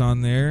 Found us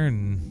on there,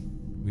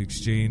 and we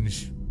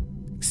exchange.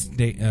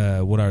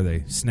 What are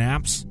they?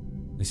 Snaps?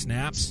 They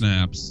snaps?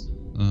 Snaps.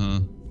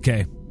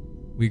 Okay.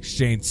 We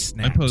exchanged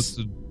snaps.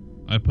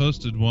 I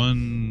posted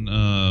one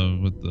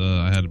with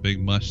I had a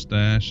big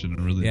mustache and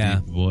a really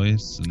deep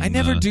voice. And, I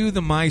never do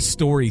the my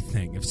story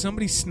thing. If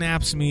somebody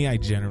snaps me, I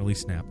generally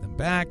snap them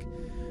back.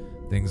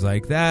 Things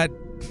like that.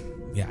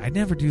 Yeah, I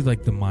never do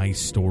like the my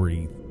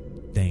story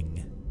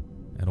thing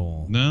at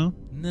all. No?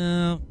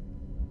 No.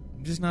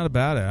 I'm just not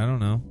about it. I don't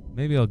know.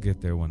 Maybe I'll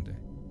get there one day.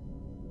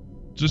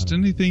 Just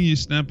anything you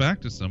snap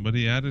back to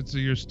somebody, add it to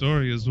your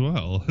story as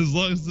well. As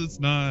long as it's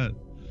not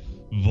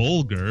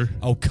vulgar.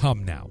 Oh,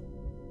 come now.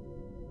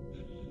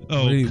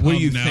 Oh, what do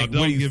you think?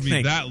 Don't give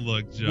me that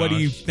look, Josh. What do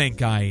you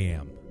think I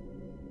am?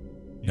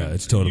 No,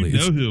 it's totally... You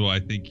know who I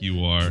think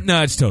you are.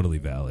 No, it's totally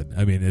valid.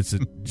 I mean, it's a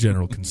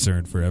general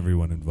concern for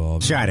everyone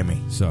involved. Shot at me.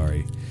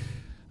 Sorry.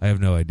 I have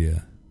no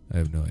idea.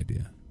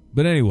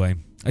 But anyway,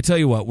 I tell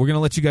you what, we're going to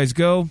let you guys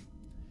go.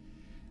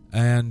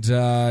 And,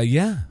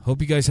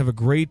 hope you guys have a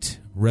great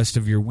rest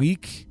of your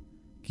week.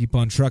 Keep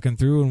on trucking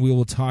through, and we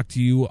will talk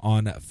to you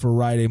on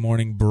Friday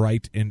morning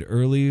bright and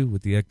early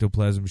with the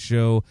Ectoplasm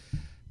Show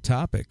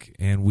topic.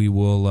 And we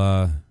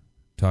will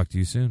talk to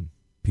you soon.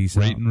 Peace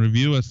out. Rate and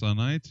review us on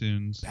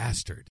iTunes.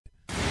 Bastard.